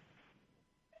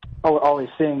always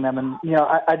seeing them, and you know,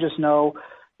 I just know,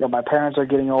 you know, my parents are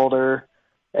getting older,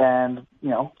 and you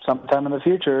know, sometime in the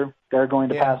future they're going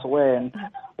to pass away, and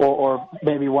or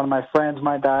maybe one of my friends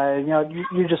might die. You know,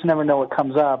 you just never know what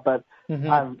comes up. But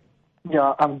I'm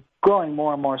growing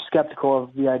more and more skeptical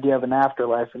of the idea of an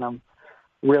afterlife, and I'm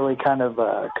really kind of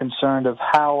concerned of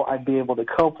how I'd be able to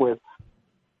cope with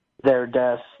their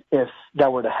death if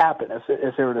that were to happen, if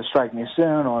it were to strike me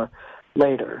soon or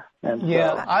later. And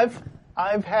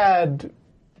I've had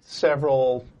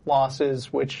several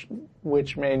losses which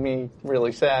made me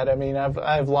really sad. I mean,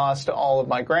 I've lost all of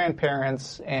my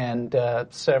grandparents and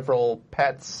several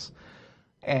pets,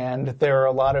 and there are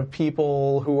a lot of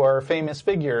people who are famous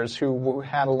figures who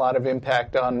had a lot of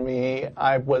impact on me.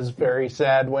 I was very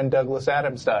sad when Douglas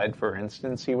Adams died, for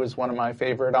instance. He was one of my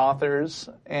favorite authors,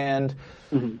 and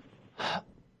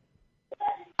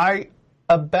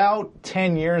about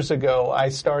 10 years ago, I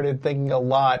started thinking a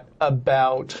lot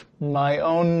about my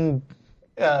own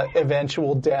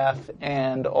eventual death,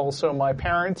 and also my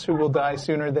parents who will die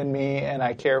sooner than me, and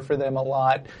I care for them a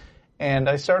lot. And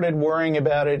I started worrying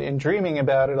about it and dreaming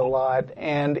about it a lot,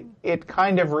 and it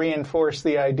kind of reinforced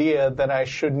the idea that I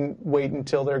shouldn't wait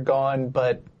until they're gone,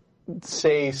 but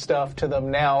say stuff to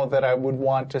them now that I would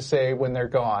want to say when they're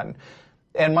gone.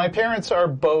 And my parents are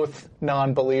both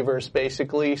non-believers,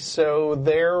 basically, so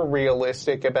they're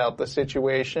realistic about the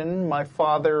situation. My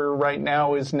father right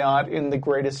now is not in the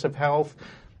greatest of health,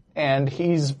 and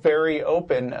he's very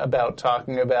open about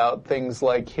talking about things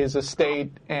like his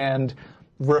estate and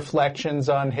reflections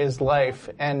on his life,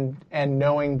 and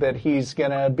knowing that he's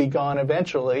going to be gone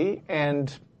eventually.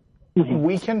 And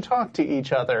we can talk to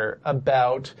each other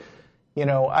about, you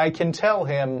know, I can tell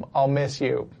him I'll miss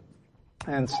you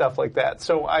and stuff like that.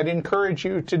 So I'd encourage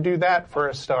you to do that for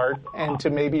a start, and to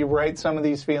maybe write some of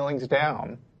these feelings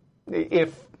down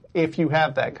if you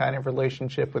have that kind of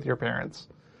relationship with your parents.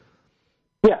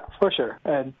 Yeah, for sure.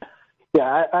 And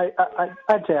yeah,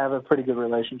 I'd say I have a pretty good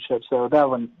relationship, so that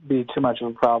wouldn't be too much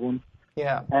of a problem.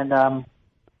 Yeah. And other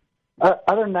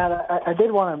than that, I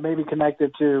did want to maybe connect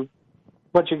it to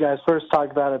what you guys first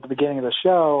talked about at the beginning of the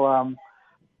show,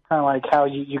 kind of like how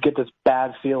you get this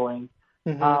bad feeling.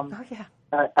 I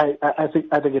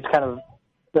think it's kind of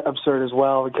absurd as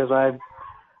well, because I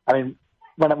mean,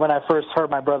 when I first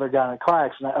heard my brother got in a car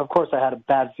accident, of course I had a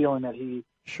bad feeling that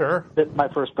that my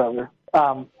first brother.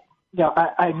 You know,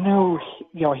 I knew,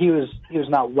 you know, he was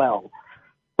not well,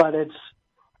 but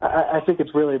I think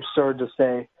it's really absurd to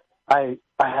say I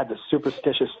had this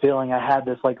superstitious feeling. I had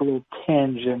this like little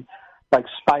tinge and like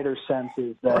spider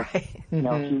senses that you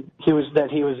know he was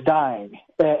dying,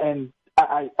 and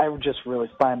I would just really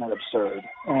find that absurd.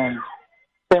 And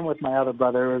same with my other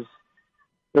brother.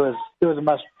 It was a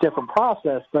much different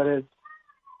process, but it's,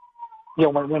 you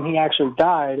know, when he actually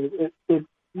died, it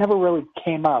never really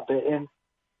came up. And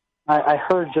I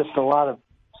heard just a lot of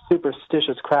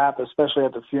superstitious crap, especially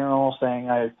at the funeral, saying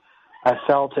I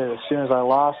felt it as soon as I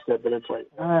lost it. But it's like,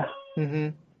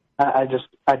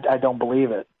 I don't believe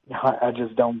it. I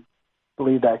just don't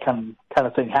believe that kind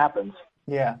of thing happens.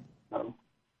 Yeah. So,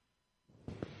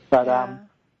 but I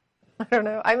don't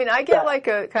know. I mean, I get like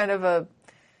a kind of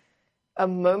a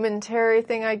momentary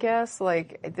thing, I guess.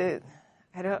 Like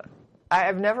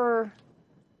I've never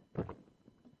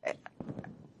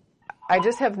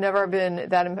been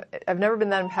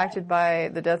that impacted by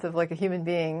the death of like a human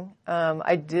being.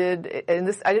 I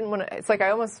didn't want to. It's like I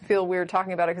almost feel weird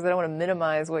talking about it because I don't want to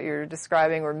minimize what you're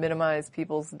describing or minimize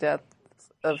people's deaths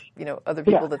of, you know, other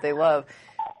people that they love.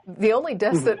 the only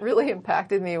deaths that really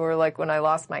impacted me were like when I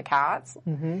lost my cats.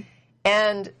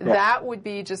 And that would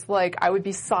be just like, I would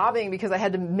be sobbing because I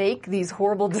had to make these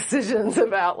horrible decisions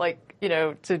about like, you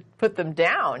know, to put them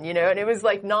down, you know, and it was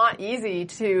like not easy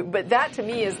to, but that to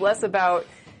me is less about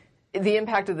the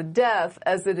impact of the death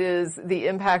as it is the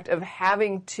impact of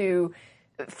having to,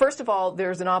 first of all,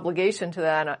 there's an obligation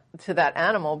to that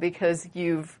animal because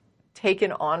you've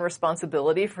taken on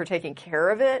responsibility for taking care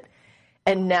of it.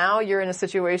 And now you're in a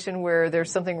situation where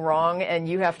there's something wrong and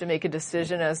you have to make a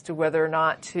decision as to whether or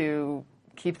not to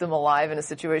keep them alive in a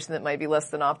situation that might be less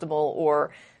than optimal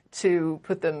or to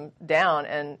put them down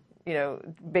and, you know,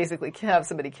 basically have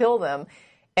somebody kill them.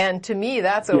 And to me,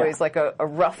 that's always like a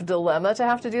rough dilemma to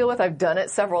have to deal with. I've done it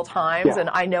several times and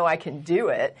I know I can do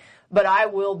it, but I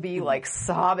will be like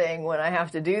sobbing when I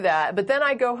have to do that. But then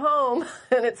I go home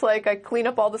and it's like I clean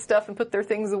up all the stuff and put their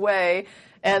things away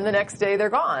and the next day they're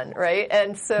gone, right?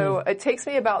 And so it takes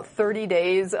me about 30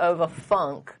 days of a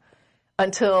funk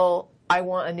until I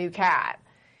want a new cat.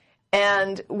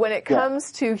 And when it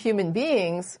comes to human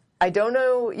beings, I don't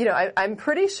know, you know, I'm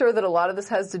pretty sure that a lot of this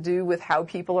has to do with how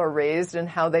people are raised and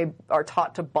how they are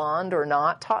taught to bond or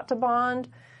not taught to bond.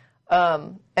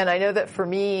 And I know that for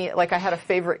me, like I had a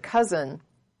favorite cousin,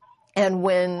 and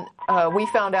when we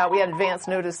found out, we had advance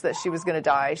notice that she was going to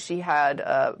die. She had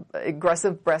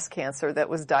aggressive breast cancer that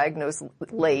was diagnosed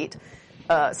late,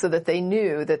 so that they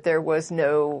knew that there was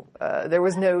no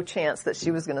chance that she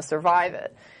was going to survive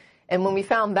it. And when we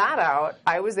found that out,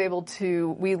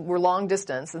 we were long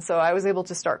distance, and so I was able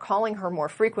to start calling her more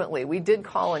frequently. We did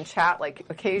call and chat like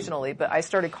occasionally, but I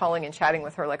started calling and chatting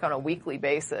with her like on a weekly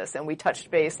basis, and we touched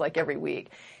base like every week.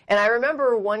 And I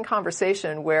remember one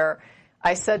conversation where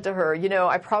I said to her, you know,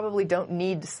 I probably don't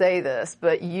need to say this,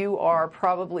 but you are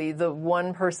probably the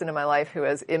one person in my life who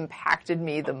has impacted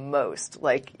me the most,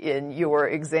 like in your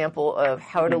example of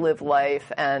how to live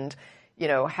life and, you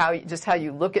know, how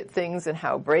you look at things and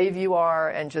how brave you are,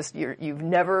 and just you've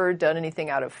never done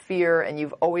anything out of fear, and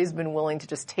you've always been willing to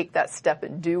just take that step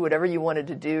and do whatever you wanted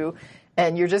to do.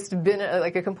 And you've just been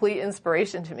like a complete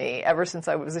inspiration to me ever since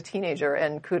I was a teenager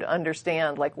and could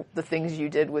understand like the things you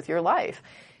did with your life.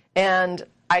 And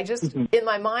I just, in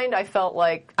my mind, I felt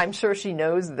like, I'm sure she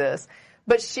knows this,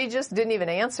 but she just didn't even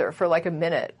answer for like a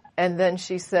minute. And then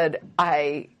she said,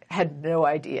 I had no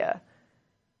idea.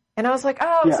 And I was like,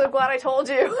 oh, I'm so glad I told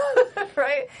you,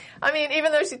 right? I mean,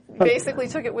 even though she basically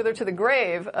took it with her to the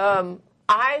grave,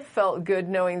 I felt good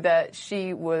knowing that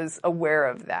she was aware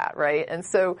of that, right? And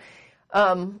so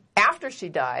after she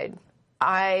died,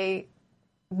 I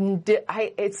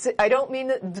don't mean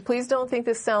that, please don't think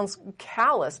this sounds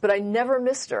callous, but I never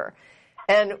missed her.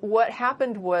 And what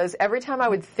happened was every time I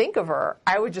would think of her,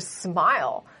 I would just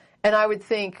smile. And I would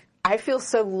think, I feel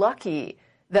so lucky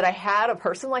that I had a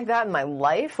person like that in my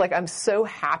life. Like, I'm so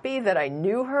happy that I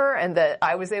knew her and that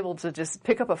I was able to just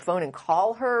pick up a phone and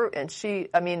call her. And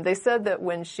they said that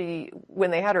when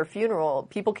they had her funeral,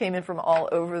 people came in from all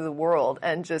over the world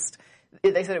and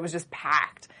they said it was just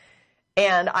packed.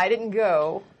 And I didn't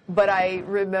go, but I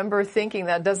remember thinking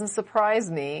that doesn't surprise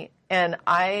me. And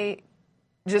I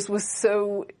just was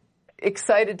so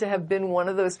excited to have been one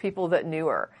of those people that knew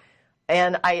her.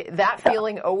 And that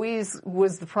feeling always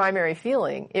was the primary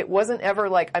feeling. It wasn't ever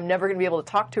like, I'm never going to be able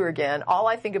to talk to her again. All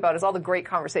I think about is all the great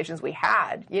conversations we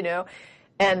had, you know,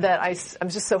 and that I'm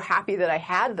just so happy that I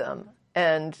had them.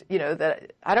 And, you know,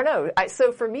 that, I don't know.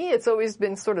 So for me, it's always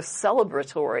been sort of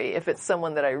celebratory if it's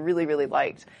someone that I really, really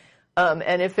liked.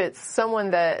 And if it's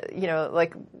someone that, you know,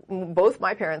 like both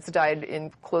my parents died in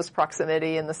close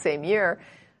proximity in the same year,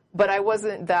 but I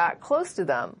wasn't that close to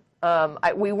them.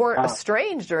 We weren't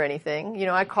estranged or anything. You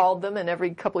know, I called them, and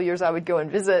every couple of years I would go and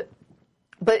visit.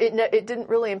 But it didn't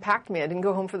really impact me. I didn't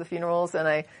go home for the funerals,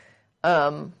 and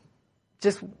it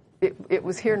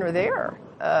was here nor there.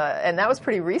 And that was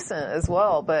pretty recent as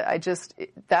well. But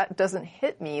that doesn't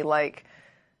hit me like,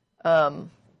 I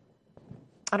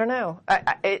don't know.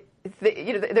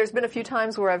 There's been a few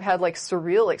times where I've had like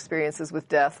surreal experiences with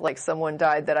death, like someone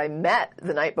died that I met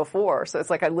the night before. So it's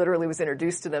like I literally was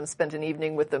introduced to them, spent an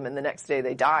evening with them, and the next day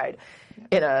they died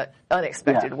in a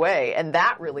unexpected way. And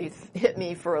that really hit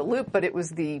me for a loop, but it was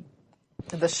the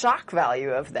shock value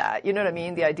of that. You know what I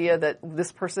mean? The idea that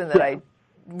this person that I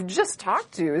just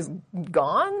talked to is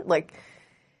gone. Like,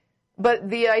 but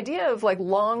the idea of like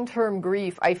long-term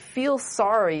grief, I feel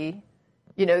sorry,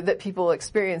 you know, that people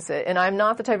experience it. And I'm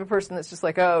not the type of person that's just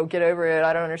like, oh, get over it,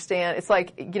 I don't understand. It's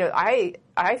like, you know, I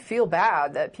feel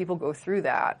bad that people go through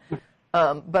that.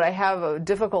 But I have a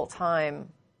difficult time,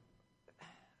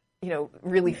 you know,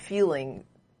 really feeling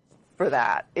for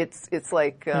that. It's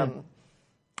like, I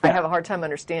have a hard time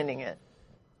understanding it.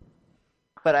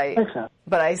 But Makes sense.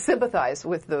 I sympathize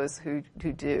with those who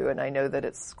do, and I know that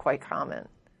it's quite common.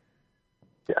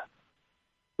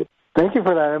 Yeah. Thank you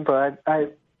for that input. I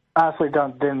honestly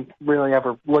didn't really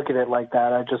ever look at it like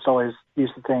that. I just always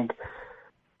used to think,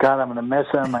 God, I'm going to miss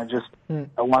them.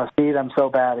 I want to see them so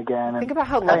bad again. And think about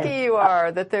how lucky you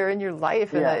are that they're in your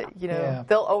life, and that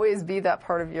they'll always be that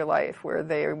part of your life where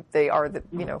they are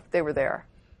they were there.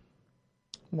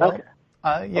 Well,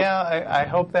 I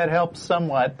hope that helps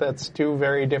somewhat. That's two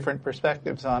very different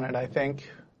perspectives on it, I think.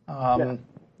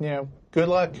 Good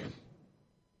luck.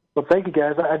 Well, thank you,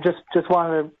 guys. I just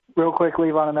wanted to real quick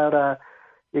leave on a note.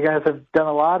 You guys have done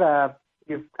a lot.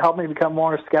 You've helped me become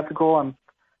more skeptical. I'm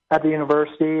at the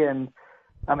university, and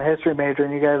I'm a history major,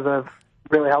 and you guys have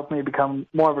really helped me become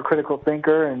more of a critical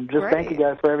thinker. And just thank you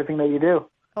guys for everything that you do.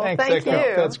 Well, Thanks, thank you.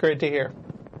 That's great to hear.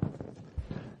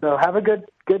 So have a good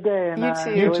day, and You too.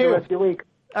 enjoy the rest of your week.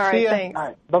 All right, thanks. All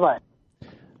right, bye-bye.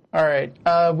 All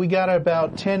right, we got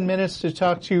about 10 minutes to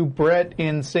talk to Brett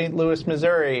in St. Louis,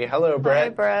 Missouri. Hello, Brett. Hi,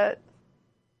 Brett.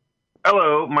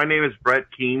 Hello, my name is Brett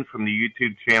Keene from the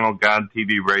YouTube channel God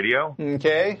TV Radio.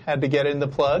 Okay, had to get in the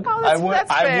plug. Oh, I would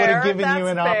fair. have given you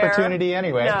an opportunity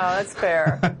anyway. No, that's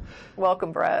fair.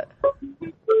 Welcome, Brett.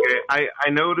 Okay, I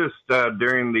noticed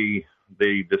during the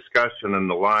discussion and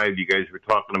the live, you guys were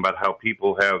talking about how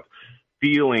people have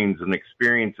feelings and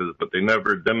experiences, but they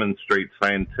never demonstrate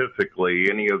scientifically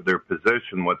any of their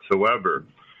position whatsoever.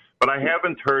 But I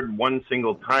haven't heard one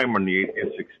single time on the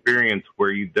atheist experience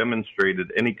where you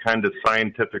demonstrated any kind of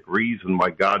scientific reason why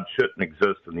God shouldn't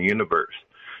exist in the universe.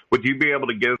 Would you be able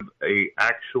to give a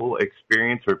actual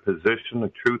experience or position, a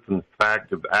truth and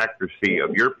fact of accuracy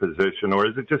of your position, or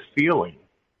is it just feeling?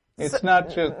 It's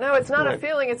not just... No, it's not a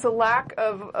feeling. It's a lack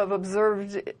of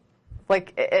observed,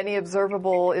 like any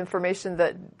observable information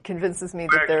that convinces me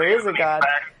that there is a God.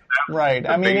 Right.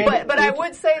 I mean, but I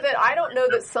would say that I don't know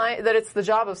that it's the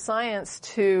job of science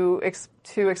to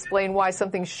explain why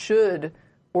something should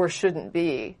or shouldn't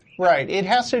be. Right. It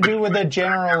has to do with a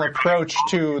general approach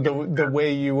to the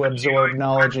way you absorb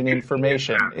knowledge and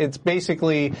information. It's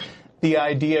basically the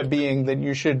idea being that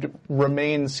you should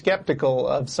remain skeptical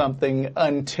of something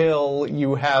until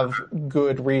you have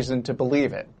good reason to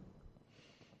believe it.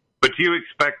 But you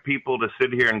expect people to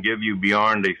sit here and give you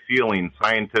beyond a feeling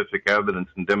scientific evidence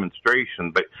and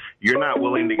demonstration, but you're not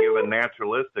willing to give a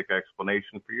naturalistic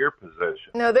explanation for your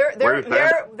position. No,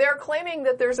 they're claiming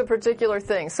that there's a particular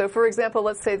thing. So, for example,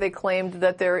 let's say they claimed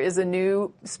that there is a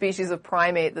new species of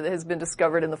primate that has been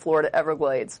discovered in the Florida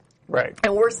Everglades. Right.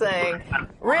 And we're saying,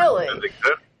 really?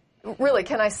 Really,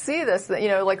 can I see this?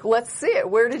 Let's see it.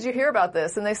 Where did you hear about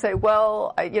this? And they say,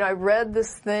 well, I read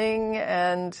this thing,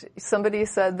 and somebody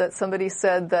said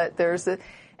that there's a...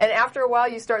 And after a while,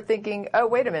 you start thinking, oh,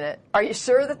 wait a minute. Are you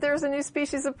sure that there's a new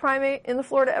species of primate in the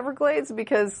Florida Everglades?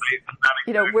 Because,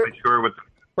 I'm not exactly sure what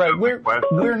the...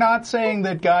 We're not saying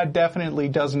that God definitely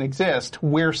doesn't exist.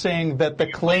 We're saying that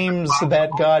the claims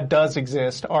that God does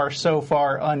exist are so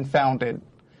far unfounded.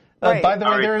 By the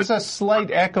way, there is a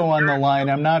slight echo on the line.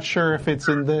 I'm not sure if it's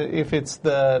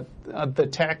the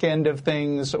tech end of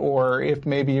things or if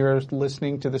maybe you're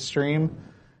listening to the stream.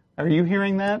 Are you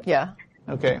hearing that? Yeah.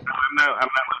 Okay. No, I'm not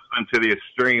listening to the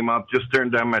stream. I'll just turn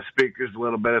down my speakers a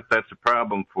little bit if that's a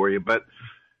problem for you. But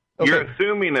you're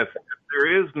assuming if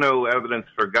there is no evidence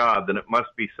for God, then it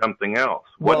must be something else.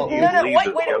 What do you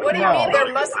mean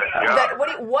there must?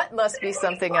 What must be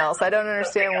something else? I don't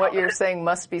understand what you're saying.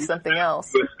 Must be something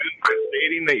else. By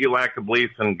stating that you lack a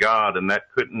belief in God, and that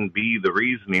couldn't be the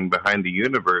reasoning behind the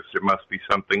universe, there must be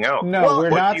something else. No, we're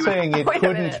not saying it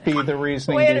couldn't be the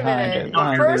reasoning behind it.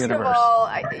 First of all,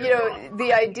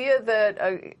 the idea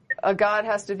that a God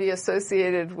has to be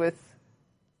associated with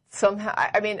somehow.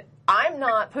 I mean, I'm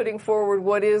not putting forward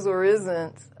what is or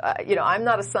isn't. I'm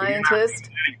not a scientist,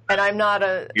 and I'm not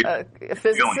a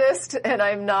physicist, and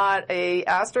I'm not a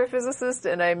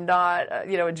astrophysicist, and I'm not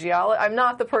a geologist. I'm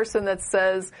not the person that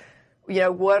says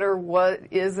what or what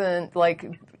isn't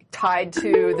tied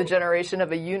to the generation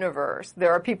of a universe.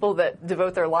 There are people that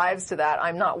devote their lives to that.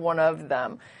 I'm not one of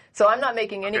them. So I'm not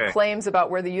making any claims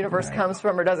about where the universe comes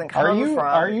from or doesn't come from.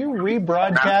 Are you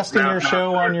rebroadcasting your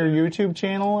show on your YouTube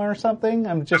channel or something?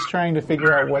 I'm just trying to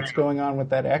figure out what's going on with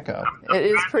that echo. It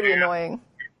is pretty annoying.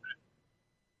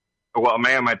 Well,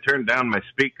 ma'am, I turned down my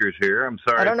speakers here. I'm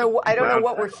sorry. I don't know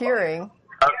what we're hearing.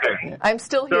 Okay. I'm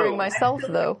still hearing myself,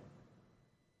 though.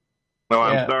 No,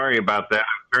 I'm sorry about that.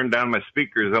 I turned down my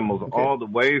speakers almost all the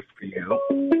way for you.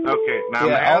 Okay,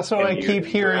 now also I keep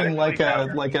hearing like a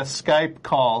Skype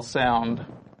call sound.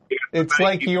 It's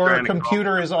like your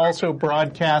computer is also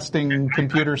broadcasting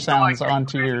computer sounds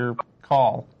onto your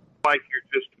call. Like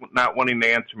you're just not wanting to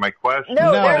answer my question.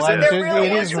 No,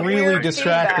 it is really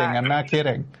distracting. Feedback. I'm not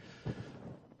kidding.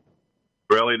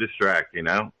 Really distracting,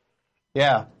 huh?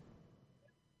 Yeah.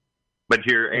 But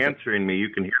you're answering me. You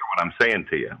can hear what I'm saying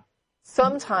to you.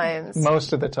 Sometimes.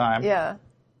 Most of the time. Yeah.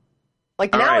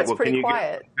 Like All now right, it's well, pretty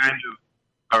quiet.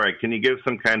 All right, can you give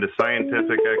some kind of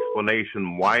scientific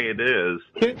explanation why it is?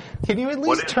 Can you at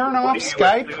least turn off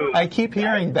Skype? I keep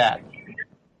hearing that.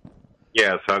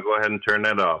 Yes, I'll go ahead and turn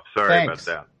that off. Sorry Thanks.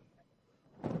 about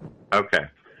that. Okay.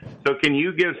 So can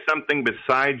you give something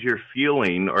besides your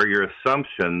feeling or your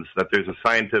assumptions that there's a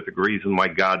scientific reason why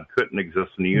God couldn't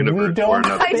exist in the universe? We don't or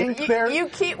another? think there...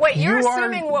 You're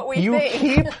assuming what we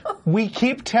think. We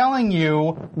keep telling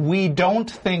you we don't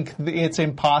think it's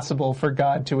impossible for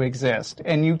God to exist.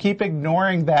 And you keep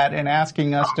ignoring that and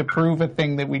asking us to prove a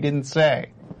thing that we didn't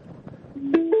say.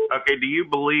 Okay, do you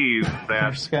believe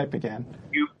that... Skype again.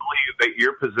 You believe that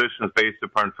your position is based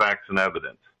upon facts and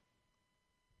evidence?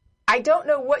 I don't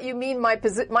know what you mean. My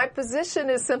position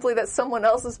is simply that someone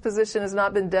else's position has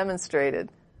not been demonstrated.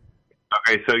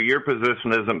 Okay, so your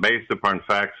position isn't based upon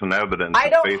facts and evidence. I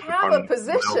don't have a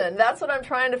position. That's what I'm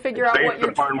trying to figure out. Based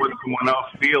upon what someone else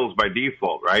feels by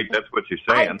default, right? That's what you're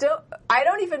saying. I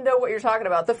don't even know what you're talking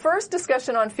about. The first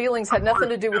discussion on feelings had nothing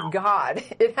to do with God.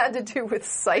 It had to do with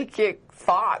psychic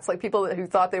thoughts, like people who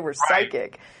thought they were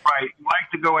psychic. Right. You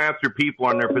like to go after people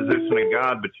on their position of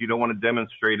God, but you don't want to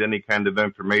demonstrate any kind of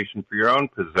information for your own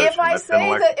position. If I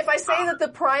say that the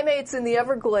primates in the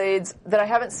Everglades, that I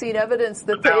haven't seen evidence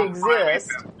that they exist.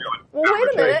 Well,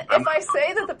 wait a minute. If I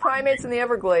say that the primates in the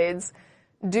Everglades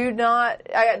do not,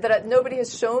 that nobody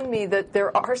has shown me that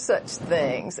there are such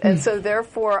things, and so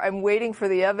therefore I'm waiting for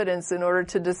the evidence in order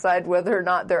to decide whether or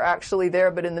not they're actually there,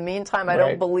 but in the meantime I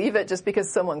don't believe it just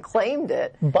because someone claimed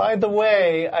it. By the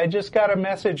way, I just got a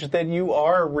message that you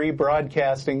are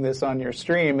rebroadcasting this on your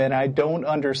stream, and I don't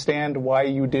understand why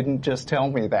you didn't just tell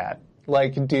me that.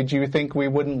 Like, did you think we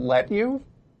wouldn't let you?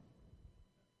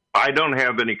 I don't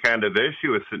have any kind of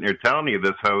issue with sitting here telling you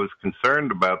this. I was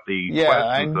concerned about the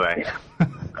questions I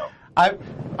had.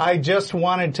 I just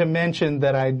wanted to mention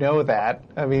that I know that.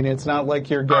 I mean, it's not like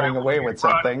you're getting away with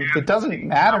something. It doesn't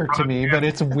matter to me, but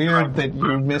it's weird that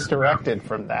you misdirected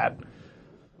from that.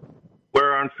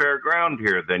 We're on fair ground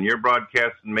here, then. You're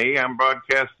broadcasting me, I'm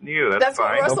broadcasting you. That's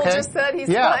fine. What Russell just said. He's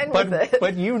fine with it.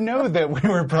 But you know that we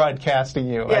were broadcasting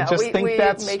you. I just think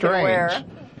that's strange.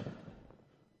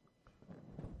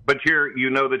 But you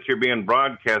know that you're being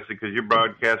broadcasted because you're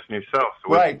broadcasting yourself.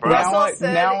 So right.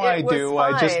 Now I do.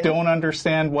 Fine. I just don't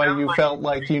understand why you felt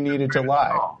like you needed to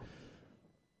lie.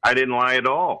 I didn't lie at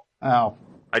all. Oh.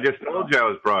 I just told you I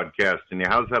was broadcasting you.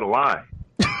 How's that a lie?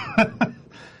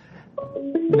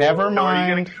 Never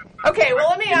mind. Okay, well,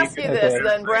 let me ask you this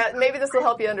then, Brett. Maybe this will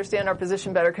help you understand our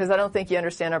position better because I don't think you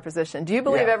understand our position. Do you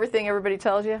believe everything everybody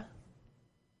tells you?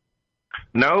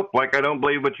 Nope, like I don't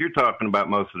believe what you're talking about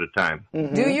most of the time.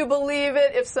 Mm-hmm. Do you believe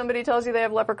it if somebody tells you they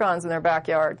have leprechauns in their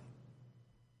backyard?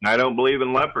 I don't believe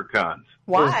in leprechauns.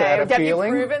 Why? Is that a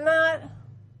feeling? You proven that?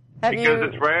 Because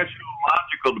it's rational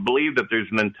logical to believe that there's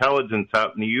an intelligence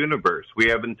out in the universe. We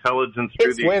have intelligence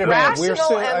through the universe. It's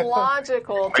rational and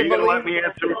logical to believe. Are you going to let me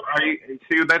answer?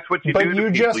 See, that's what you do. But you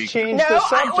just changed the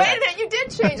subject. Wait a minute, you did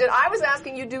change it. I was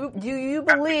asking you, do you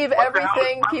believe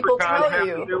everything people tell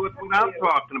you? Have to do with what I'm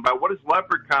talking about. What does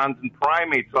leprechauns and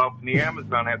primates off in the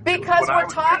Amazon have to do with Because we're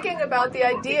talking about the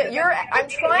idea. I'm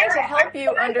trying to help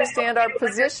you understand our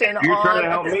position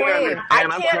on a claim. I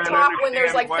can't talk when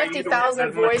there's like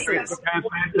 50,000 voices.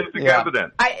 There's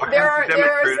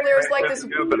like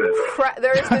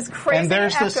this crazy and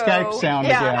there's echo. The Skype sound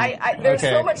again. There's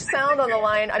so much sound on the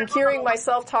line. I'm hearing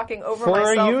myself talking over myself.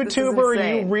 For a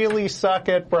YouTuber, you really suck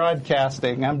at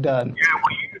broadcasting. I'm done. Yeah,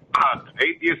 well, you suck.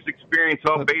 Atheist experience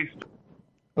all based.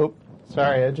 Oh,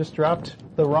 sorry, I just dropped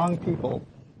the wrong people.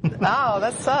 Oh,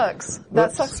 that sucks.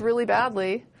 That sucks really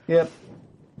badly. Yep.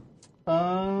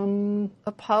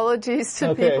 Apologies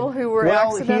to people who were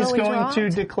accidentally he's going to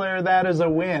declare that as a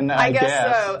win, I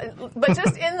guess so. But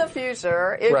just in the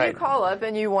future, if you call up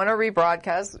and you want to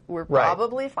rebroadcast, we're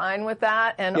probably fine with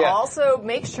that. And also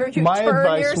make sure you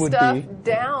turn your stuff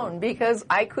down because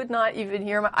I could not even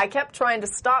hear I kept trying to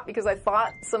stop because I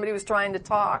thought somebody was trying to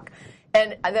talk.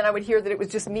 And then I would hear that it was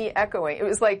just me echoing. It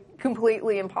was like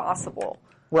completely impossible.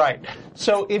 Right.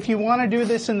 So if you want to do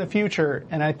this in the future,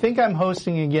 and I think I'm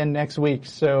hosting again next week,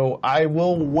 so I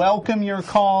will welcome your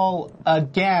call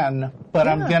again, but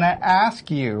I'm going to ask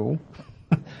you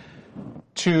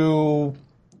to,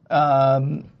 I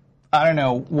don't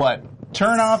know,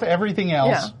 turn off everything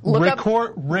else. Yeah.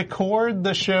 Record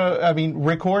the show. I mean,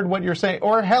 record what you're saying,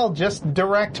 or hell, just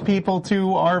direct people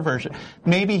to our version.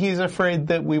 Maybe he's afraid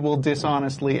that we will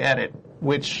dishonestly edit,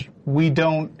 which we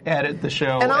don't edit the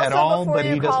show at all. But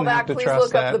he doesn't have to trust that.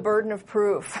 Please look up the burden of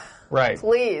proof. Right.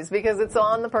 Please, because it's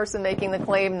on the person making the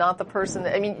claim, not the person.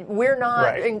 I mean, we're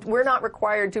not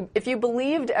required to. If you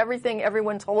believed everything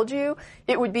everyone told you,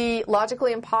 it would be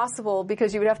logically impossible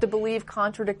because you would have to believe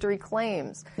contradictory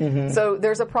claims. Mm-hmm. So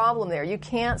there's a problem there. You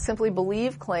can't simply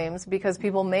believe claims because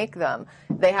people make them.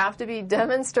 They have to be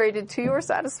demonstrated to your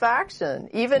satisfaction.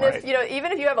 Even if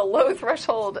you have a low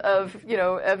threshold of,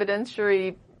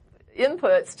 evidentiary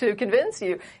inputs to convince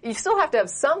you, you still have to have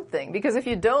something, because if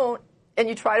you don't, and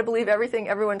you try to believe everything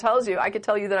everyone tells you, I could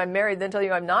tell you that I'm married, then tell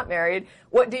you I'm not married.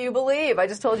 What do you believe? I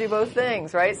just told you both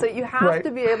things, right? So you have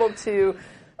to be able to,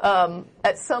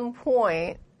 at some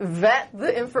point, vet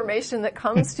the information that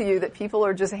comes to you that people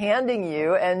are just handing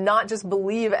you, and not just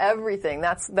believe everything.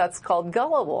 That's called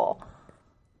gullible.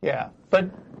 Yeah, but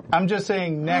I'm just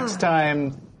saying, next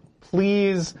time,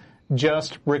 please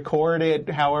just record it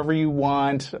however you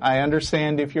want. I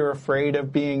understand if you're afraid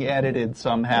of being edited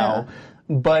somehow. Yeah.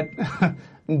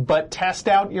 But test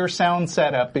out your sound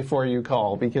setup before you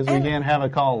call, because we can't have a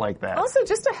call like that. Also,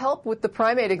 just to help with the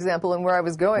primate example and where I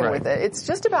was going with it, it's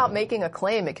just about making a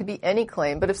claim. It could be any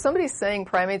claim, but if somebody's saying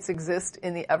primates exist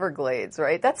in the Everglades,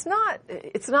 right, it's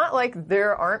not like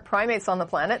there aren't primates on the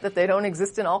planet, that they don't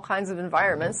exist in all kinds of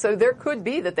environments. So there could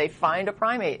be that they find a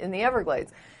primate in the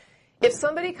Everglades. If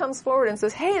somebody comes forward and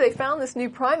says, hey, they found this new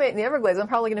primate in the Everglades, I'm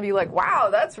probably going to be like, wow,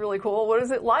 that's really cool. What is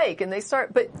it like? And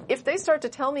but if they start to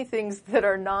tell me things that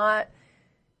are not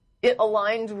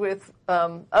aligned with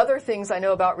other things I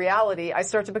know about reality, I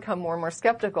start to become more and more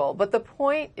skeptical. But the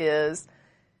point is,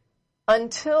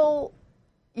 until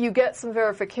you get some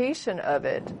verification of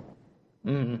it,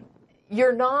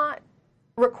 you're not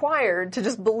required to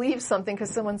just believe something because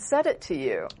someone said it to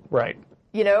you. Right.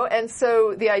 And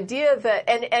so the idea that,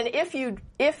 and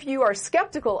if you are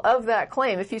skeptical of that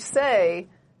claim, if you say,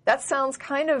 that sounds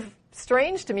kind of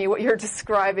strange to me what you're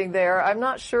describing there, I'm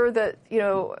not sure that,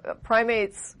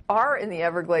 primates are in the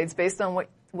Everglades based on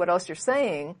what else you're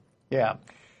saying. Yeah.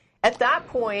 At that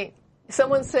point,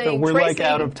 someone's saying, so we're Tracie, like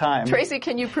out of time. Tracie,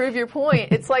 can you prove your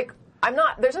point? It's like,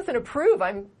 there's nothing to prove.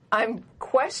 I'm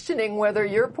questioning whether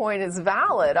your point is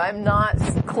valid. I'm not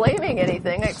claiming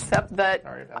anything except that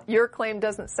your claim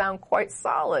doesn't sound quite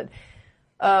solid.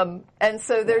 And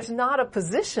so there's not a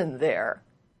position there,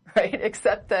 right,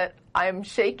 except that I'm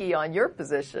shaky on your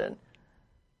position.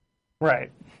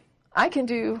 Right. I can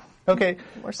do Okay.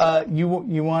 You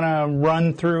want to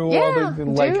run through all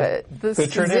the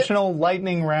traditional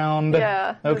lightning round?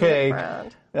 Yeah. Okay.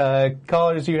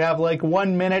 Callers, you have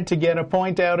 1 minute to get a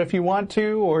point out if you want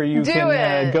to, or you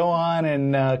can go on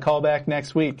and call back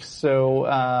next week. So,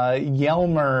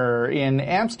 Yelmer in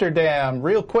Amsterdam,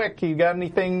 real quick, you got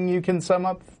anything you can sum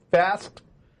up fast?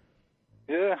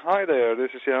 Yeah, hi there.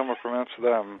 This is Yelmer from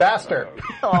Amsterdam. Faster.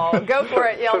 Go for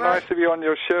it, Yelmer. So nice to be on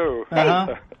your show.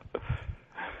 Uh-huh.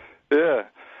 Yeah.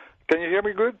 Can you hear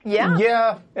me good? Yeah.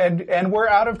 Yeah, and we're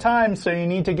out of time, so you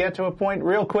need to get to a point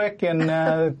real quick, and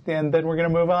then we're going to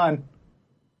move on.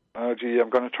 Oh, gee, I'm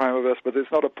going to try my best, but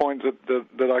it's not a point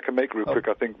that I can make real quick,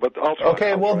 I think. But I'll try.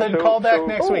 Okay, then call back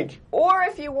next week. Or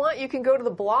if you want, you can go to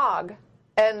the blog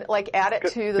and add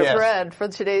it to the thread for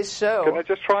today's show. Can I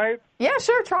just try it? Yeah,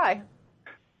 sure, try.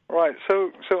 Right,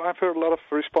 so I've heard a lot of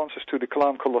responses to the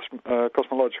Kalam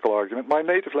cosmological argument. My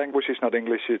native language is not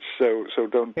English, so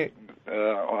don't.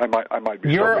 I might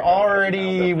be. You're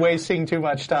already wasting too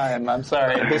much time. I'm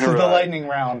sorry. This is the lightning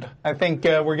round. I think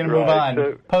we're going to move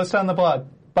on. Post on the blog.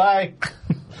 Bye.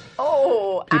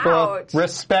 Oh, people, ouch!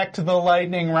 Respect the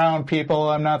lightning round, people.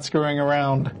 I'm not screwing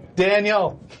around.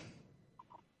 Daniel.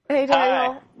 Hey,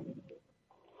 Daniel.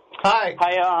 Hi.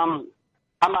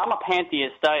 I'm a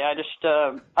pantheist. I just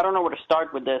I don't know where to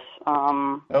start with this.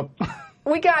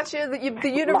 We got you. The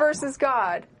universe is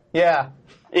God. Yeah.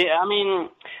 Yeah, I mean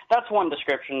that's one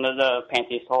description that the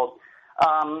pantheist holds.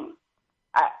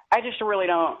 I just really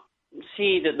don't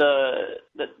see that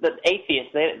the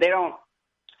atheists they don't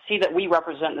see that we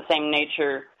represent the same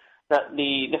nature that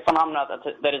the phenomena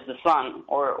that is the sun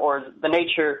or the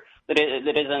nature that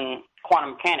is in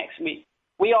quantum mechanics.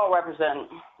 We all represent,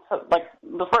 like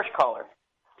the first caller.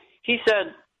 He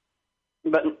said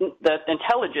that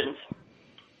intelligence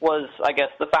was, I guess,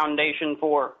 the foundation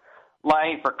for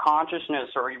life or consciousness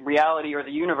or reality or the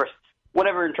universe,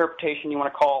 whatever interpretation you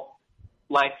want to call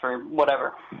life or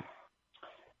whatever.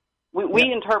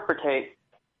 We interpretate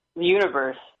the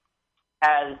universe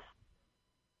as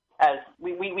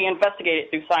we investigate it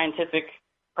through scientific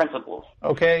principles.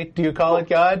 Okay. Do you call it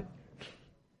God?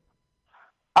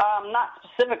 Not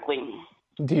specifically.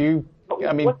 Do you?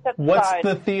 I mean, what's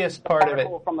the theist part of it?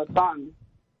 From the sun,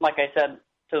 like I said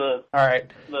to the. All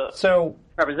right. So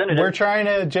representative. we're trying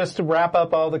to just wrap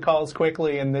up all the calls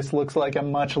quickly, and this looks like a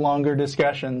much longer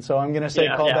discussion. So I'm going to say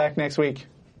call back next week.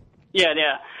 Yeah.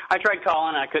 I tried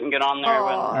calling. I couldn't get on there.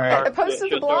 All right. Post to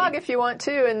the blog if you want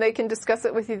to, and they can discuss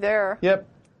it with you there. Yep.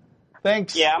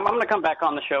 Thanks. Yeah, I'm going to come back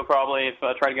on the show probably if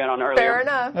I try to get on earlier. Fair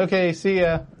enough. Okay, see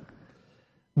ya.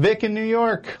 Vic in New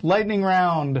York, lightning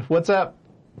round. What's up?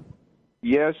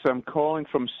 Yes, I'm calling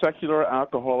from Secular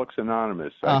Alcoholics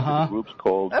Anonymous. The group's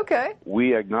called The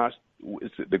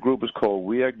group is called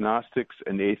We Agnostics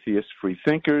and Atheist Free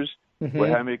Thinkers. Mm-hmm. We're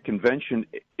having a convention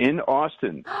in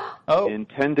Austin in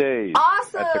 10 days.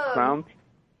 Awesome!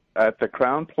 At the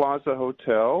Crown Plaza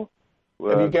Hotel.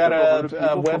 Have you got a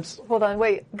website? Hold on,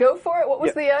 wait. Go for it. What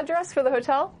was the address for the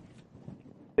hotel?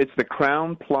 It's the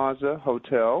Crown Plaza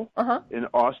Hotel in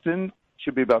Austin.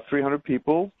 Should be about 300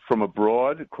 people from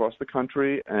abroad, across the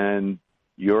country, and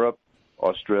Europe,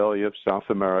 Australia, South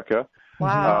America.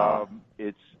 Wow.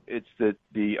 It's the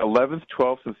 11th,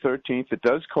 12th, and 13th. It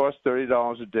does cost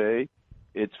 $30 a day.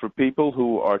 It's for people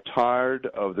who are tired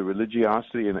of the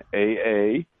religiosity in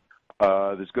AA.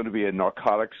 There's going to be a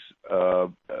narcotics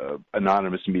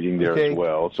anonymous meeting there as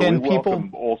well. So we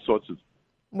welcome all sorts of...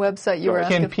 Website you were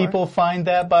asking for. Can people find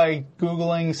that by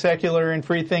Googling Secular and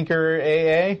Freethinker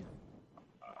AA?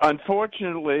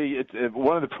 Unfortunately,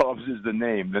 one of the problems is the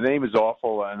name. The name is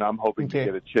awful, and I'm hoping to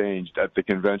get it changed at the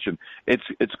convention.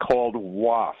 It's called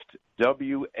WAFT,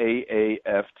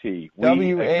 W-A-A-F-T.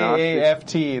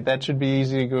 W-A-A-F-T. That should be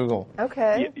easy to Google.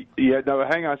 Okay. Yeah, no,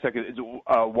 hang on a second. It's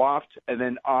WAFT and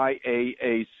then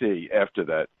I-A-A-C after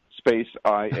that. Space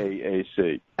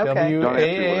I-A-A-C. Okay.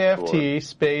 W-A-A-F-T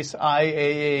space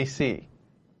I-A-A-C.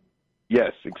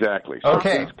 Yes, exactly. So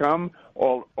please come.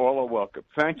 All are welcome.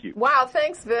 Thank you. Wow,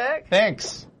 thanks, Vic.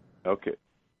 Thanks. Okay.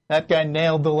 That guy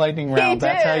nailed the lightning round.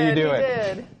 That's how you do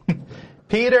it. Did.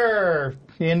 Peter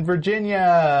in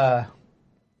Virginia.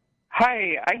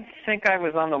 Hi, I think I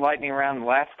was on the lightning round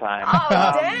last time.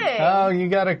 Oh, dang. Oh, you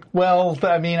got to, well,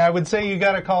 I mean, I would say you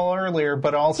got to call earlier,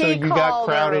 but also you got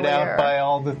crowded out by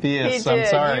all the theists. He did. I'm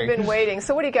sorry. You've been waiting.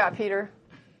 So what do you got, Peter?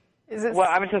 Well,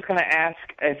 I was just going to ask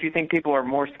if you think people are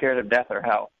more scared of death or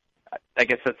hell. I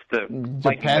guess that's the...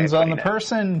 Depends on the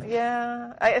person.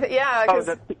 Yeah. I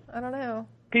don't know.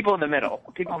 People in the middle.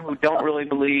 People who don't really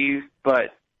believe,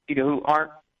 but who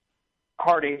aren't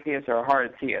hard atheists or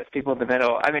hard theists. People in the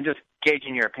middle. I mean, just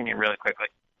gauging your opinion really quickly.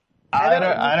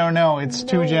 I don't know. It's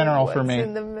too general for me.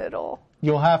 In the middle.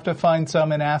 You'll have to find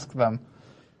some and ask them.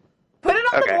 Put it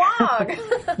on the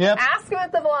blog. Yep. Ask them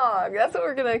at the blog. That's what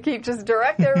we're going to keep. Just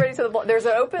direct everybody to the blog. There's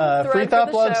an open thread for the show.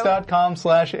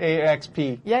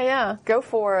 freethoughtblogs.com/AXP. Yeah. Go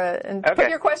for it. And put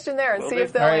your question there and see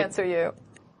if they'll answer you.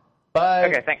 Bye.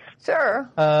 Okay, thanks. Sure.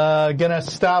 Gonna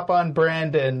stop on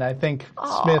Brandon. I think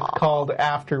Smith called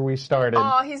after we started.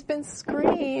 Oh, he's been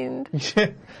screened.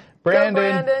 Brandon. Go,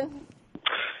 Brandon.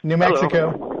 New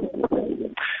Mexico. Hello.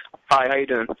 Hi, how you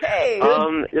doing? Hey.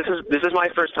 This is my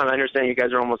first time. I understand you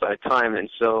guys are almost out of time, and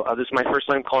so this is my first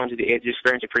time calling to the AIDS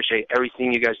experience. I appreciate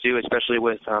everything you guys do, especially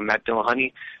with Matt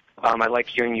Dillahunty. I like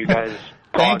hearing you guys.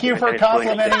 Thank you for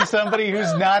complimenting somebody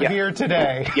who's not here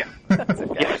today. Yeah.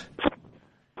 Yeah.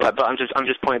 But I'm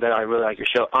just pointing that out. I really like your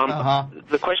show.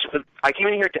 The question I came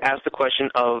in here to ask the question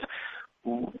of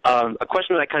a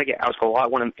question that I kind of get asked a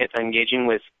lot when I'm engaging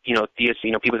with theists,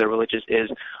 people that are religious, is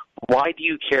why do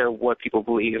you care what people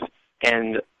believe?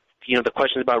 And the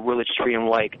questions about religious freedom,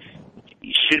 like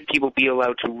should people be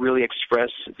allowed to really express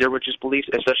their religious beliefs,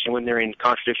 especially when they're in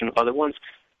contradiction with other ones?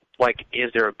 Like,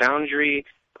 is there a boundary?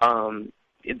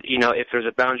 If there's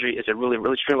a boundary, is it really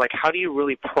religious freedom? Like, how do you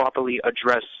really properly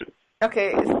address?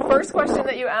 Okay, first question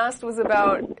that you asked was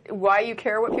about why you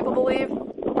care what people believe.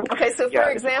 Okay, so for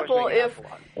example, if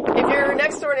your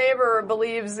next door neighbor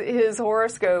believes his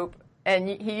horoscope and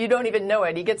you don't even know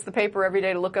it, he gets the paper every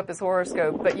day to look up his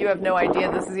horoscope, but you have no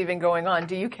idea this is even going on,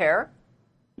 do you care?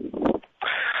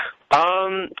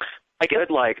 I get it,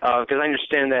 because I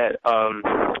understand that,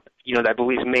 that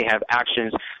beliefs may have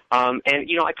actions. And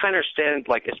I kind of understand,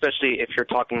 especially if you're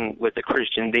talking with a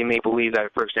Christian, they may believe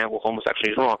that, for example,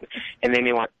 homosexuality is wrong, and they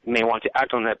may want to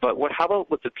act on that. But how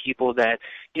about with the people that,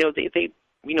 they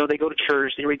go to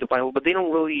church, they read the Bible, but they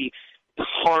don't really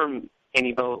harm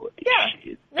anybody.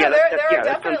 No, there are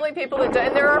definitely people that do,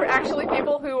 and there are actually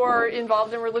people who are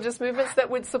involved in religious movements that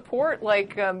would support,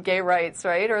 like, gay rights,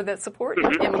 right, or that support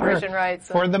immigration rights.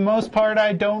 For the most part,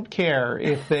 I don't care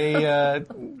if they,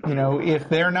 if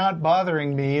they're not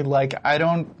bothering me. Like, I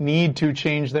don't need to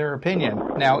change their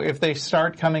opinion. Now, if they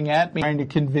start coming at me trying to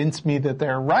convince me that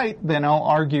they're right, then I'll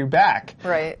argue back.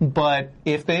 Right. But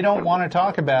if they don't want to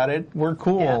talk about it, we're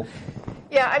cool.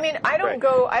 Yeah, I mean, I don't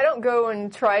go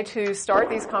and try to start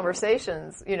these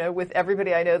conversations, with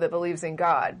everybody I know that believes in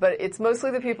God. But it's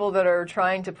mostly the people that are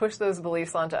trying to push those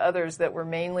beliefs onto others that we're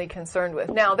mainly concerned with.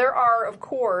 Now, there are, of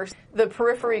course, the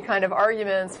periphery kind of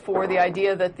arguments for the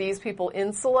idea that these people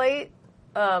insulate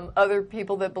other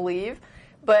people that believe.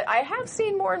 But I have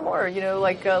seen more and more,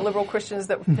 liberal Christians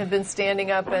that have been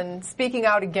standing up and speaking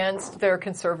out against their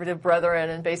conservative brethren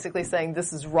and basically saying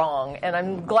this is wrong. And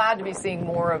I'm glad to be seeing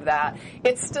more of that.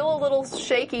 It's still a little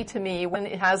shaky to me when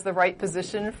it has the right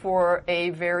position for a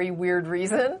very weird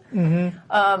reason.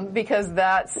 Because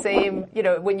that same,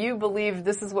 when you believe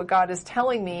this is what God is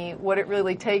telling me, what it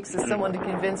really takes is someone to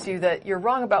convince you that you're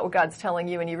wrong about what God's telling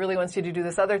you and He really wants you to do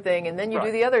this other thing, and then you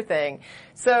do the other thing.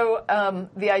 So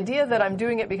the idea that I'm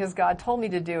doing it because God told me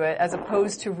to do it, as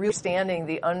opposed to really understanding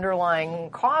the underlying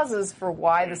causes for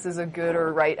why this is a good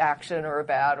or right action or a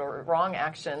bad or wrong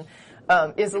action,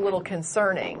 is a little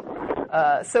concerning.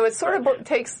 So it sort of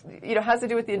takes, has to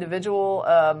do with the individual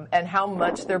and how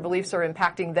much their beliefs are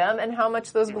impacting them and how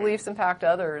much those beliefs impact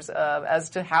others,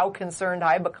 as to how concerned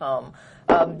I become.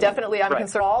 Definitely, I'm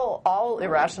concerned all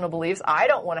irrational beliefs. I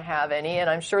don't want to have any, and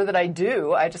I'm sure that I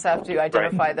do. I just have to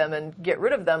identify them and get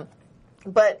rid of them.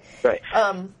 But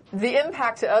the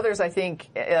impact to others, I think,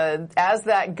 as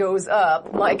that goes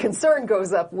up, my concern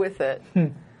goes up with it.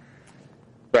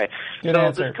 Right. Good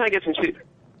answer. This kind of gets into,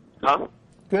 huh?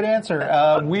 Good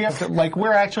answer. We have to,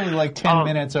 we're actually 10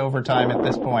 minutes over time at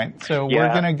this point, so we're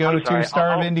going to go to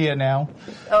Star of India now.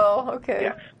 Oh,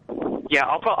 okay. Yeah,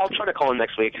 I'll try to call in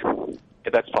next week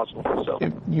if that's possible. So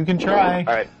you can try.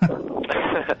 All right.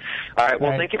 All right.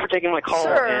 Well, thank you for taking my call,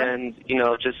 and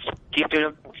just keep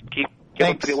up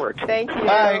the good work. Thank you.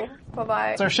 Bye. Bye-bye.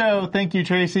 That's our show. Thank you,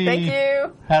 Tracie. Thank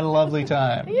you. Had a lovely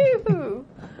time. Yoo-hoo.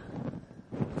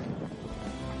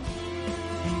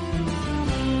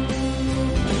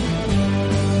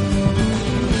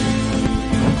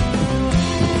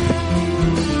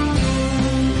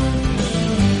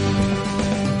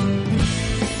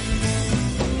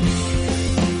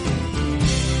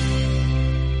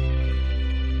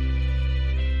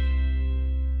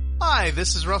 Hi,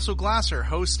 this is Russell Glasser,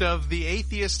 host of The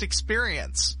Atheist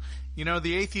Experience.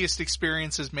 The Atheist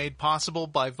Experience is made possible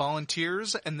by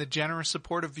volunteers and the generous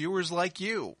support of viewers like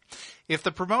you. If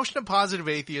the promotion of positive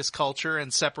atheist culture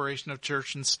and separation of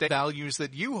church and state values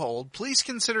that you hold, please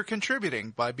consider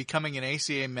contributing by becoming an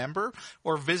ACA member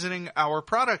or visiting our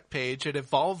product page at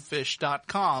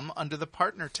evolvefish.com under the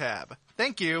Partner tab.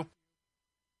 Thank you.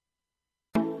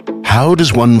 How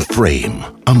does one frame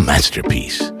a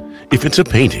masterpiece? If it's a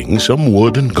painting, some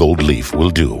wood and gold leaf will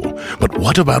do. But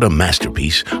what about a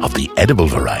masterpiece of the edible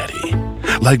variety?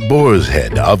 Like Boar's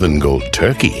Head Oven Gold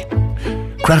Turkey.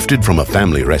 Crafted from a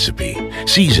family recipe,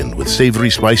 seasoned with savory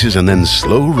spices and then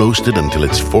slow roasted until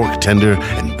it's fork tender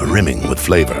and brimming with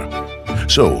flavor.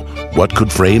 So, what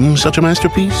could frame such a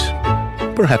masterpiece?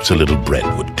 Perhaps a little bread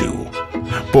would do.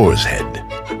 Boar's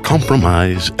Head.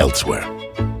 Compromise elsewhere.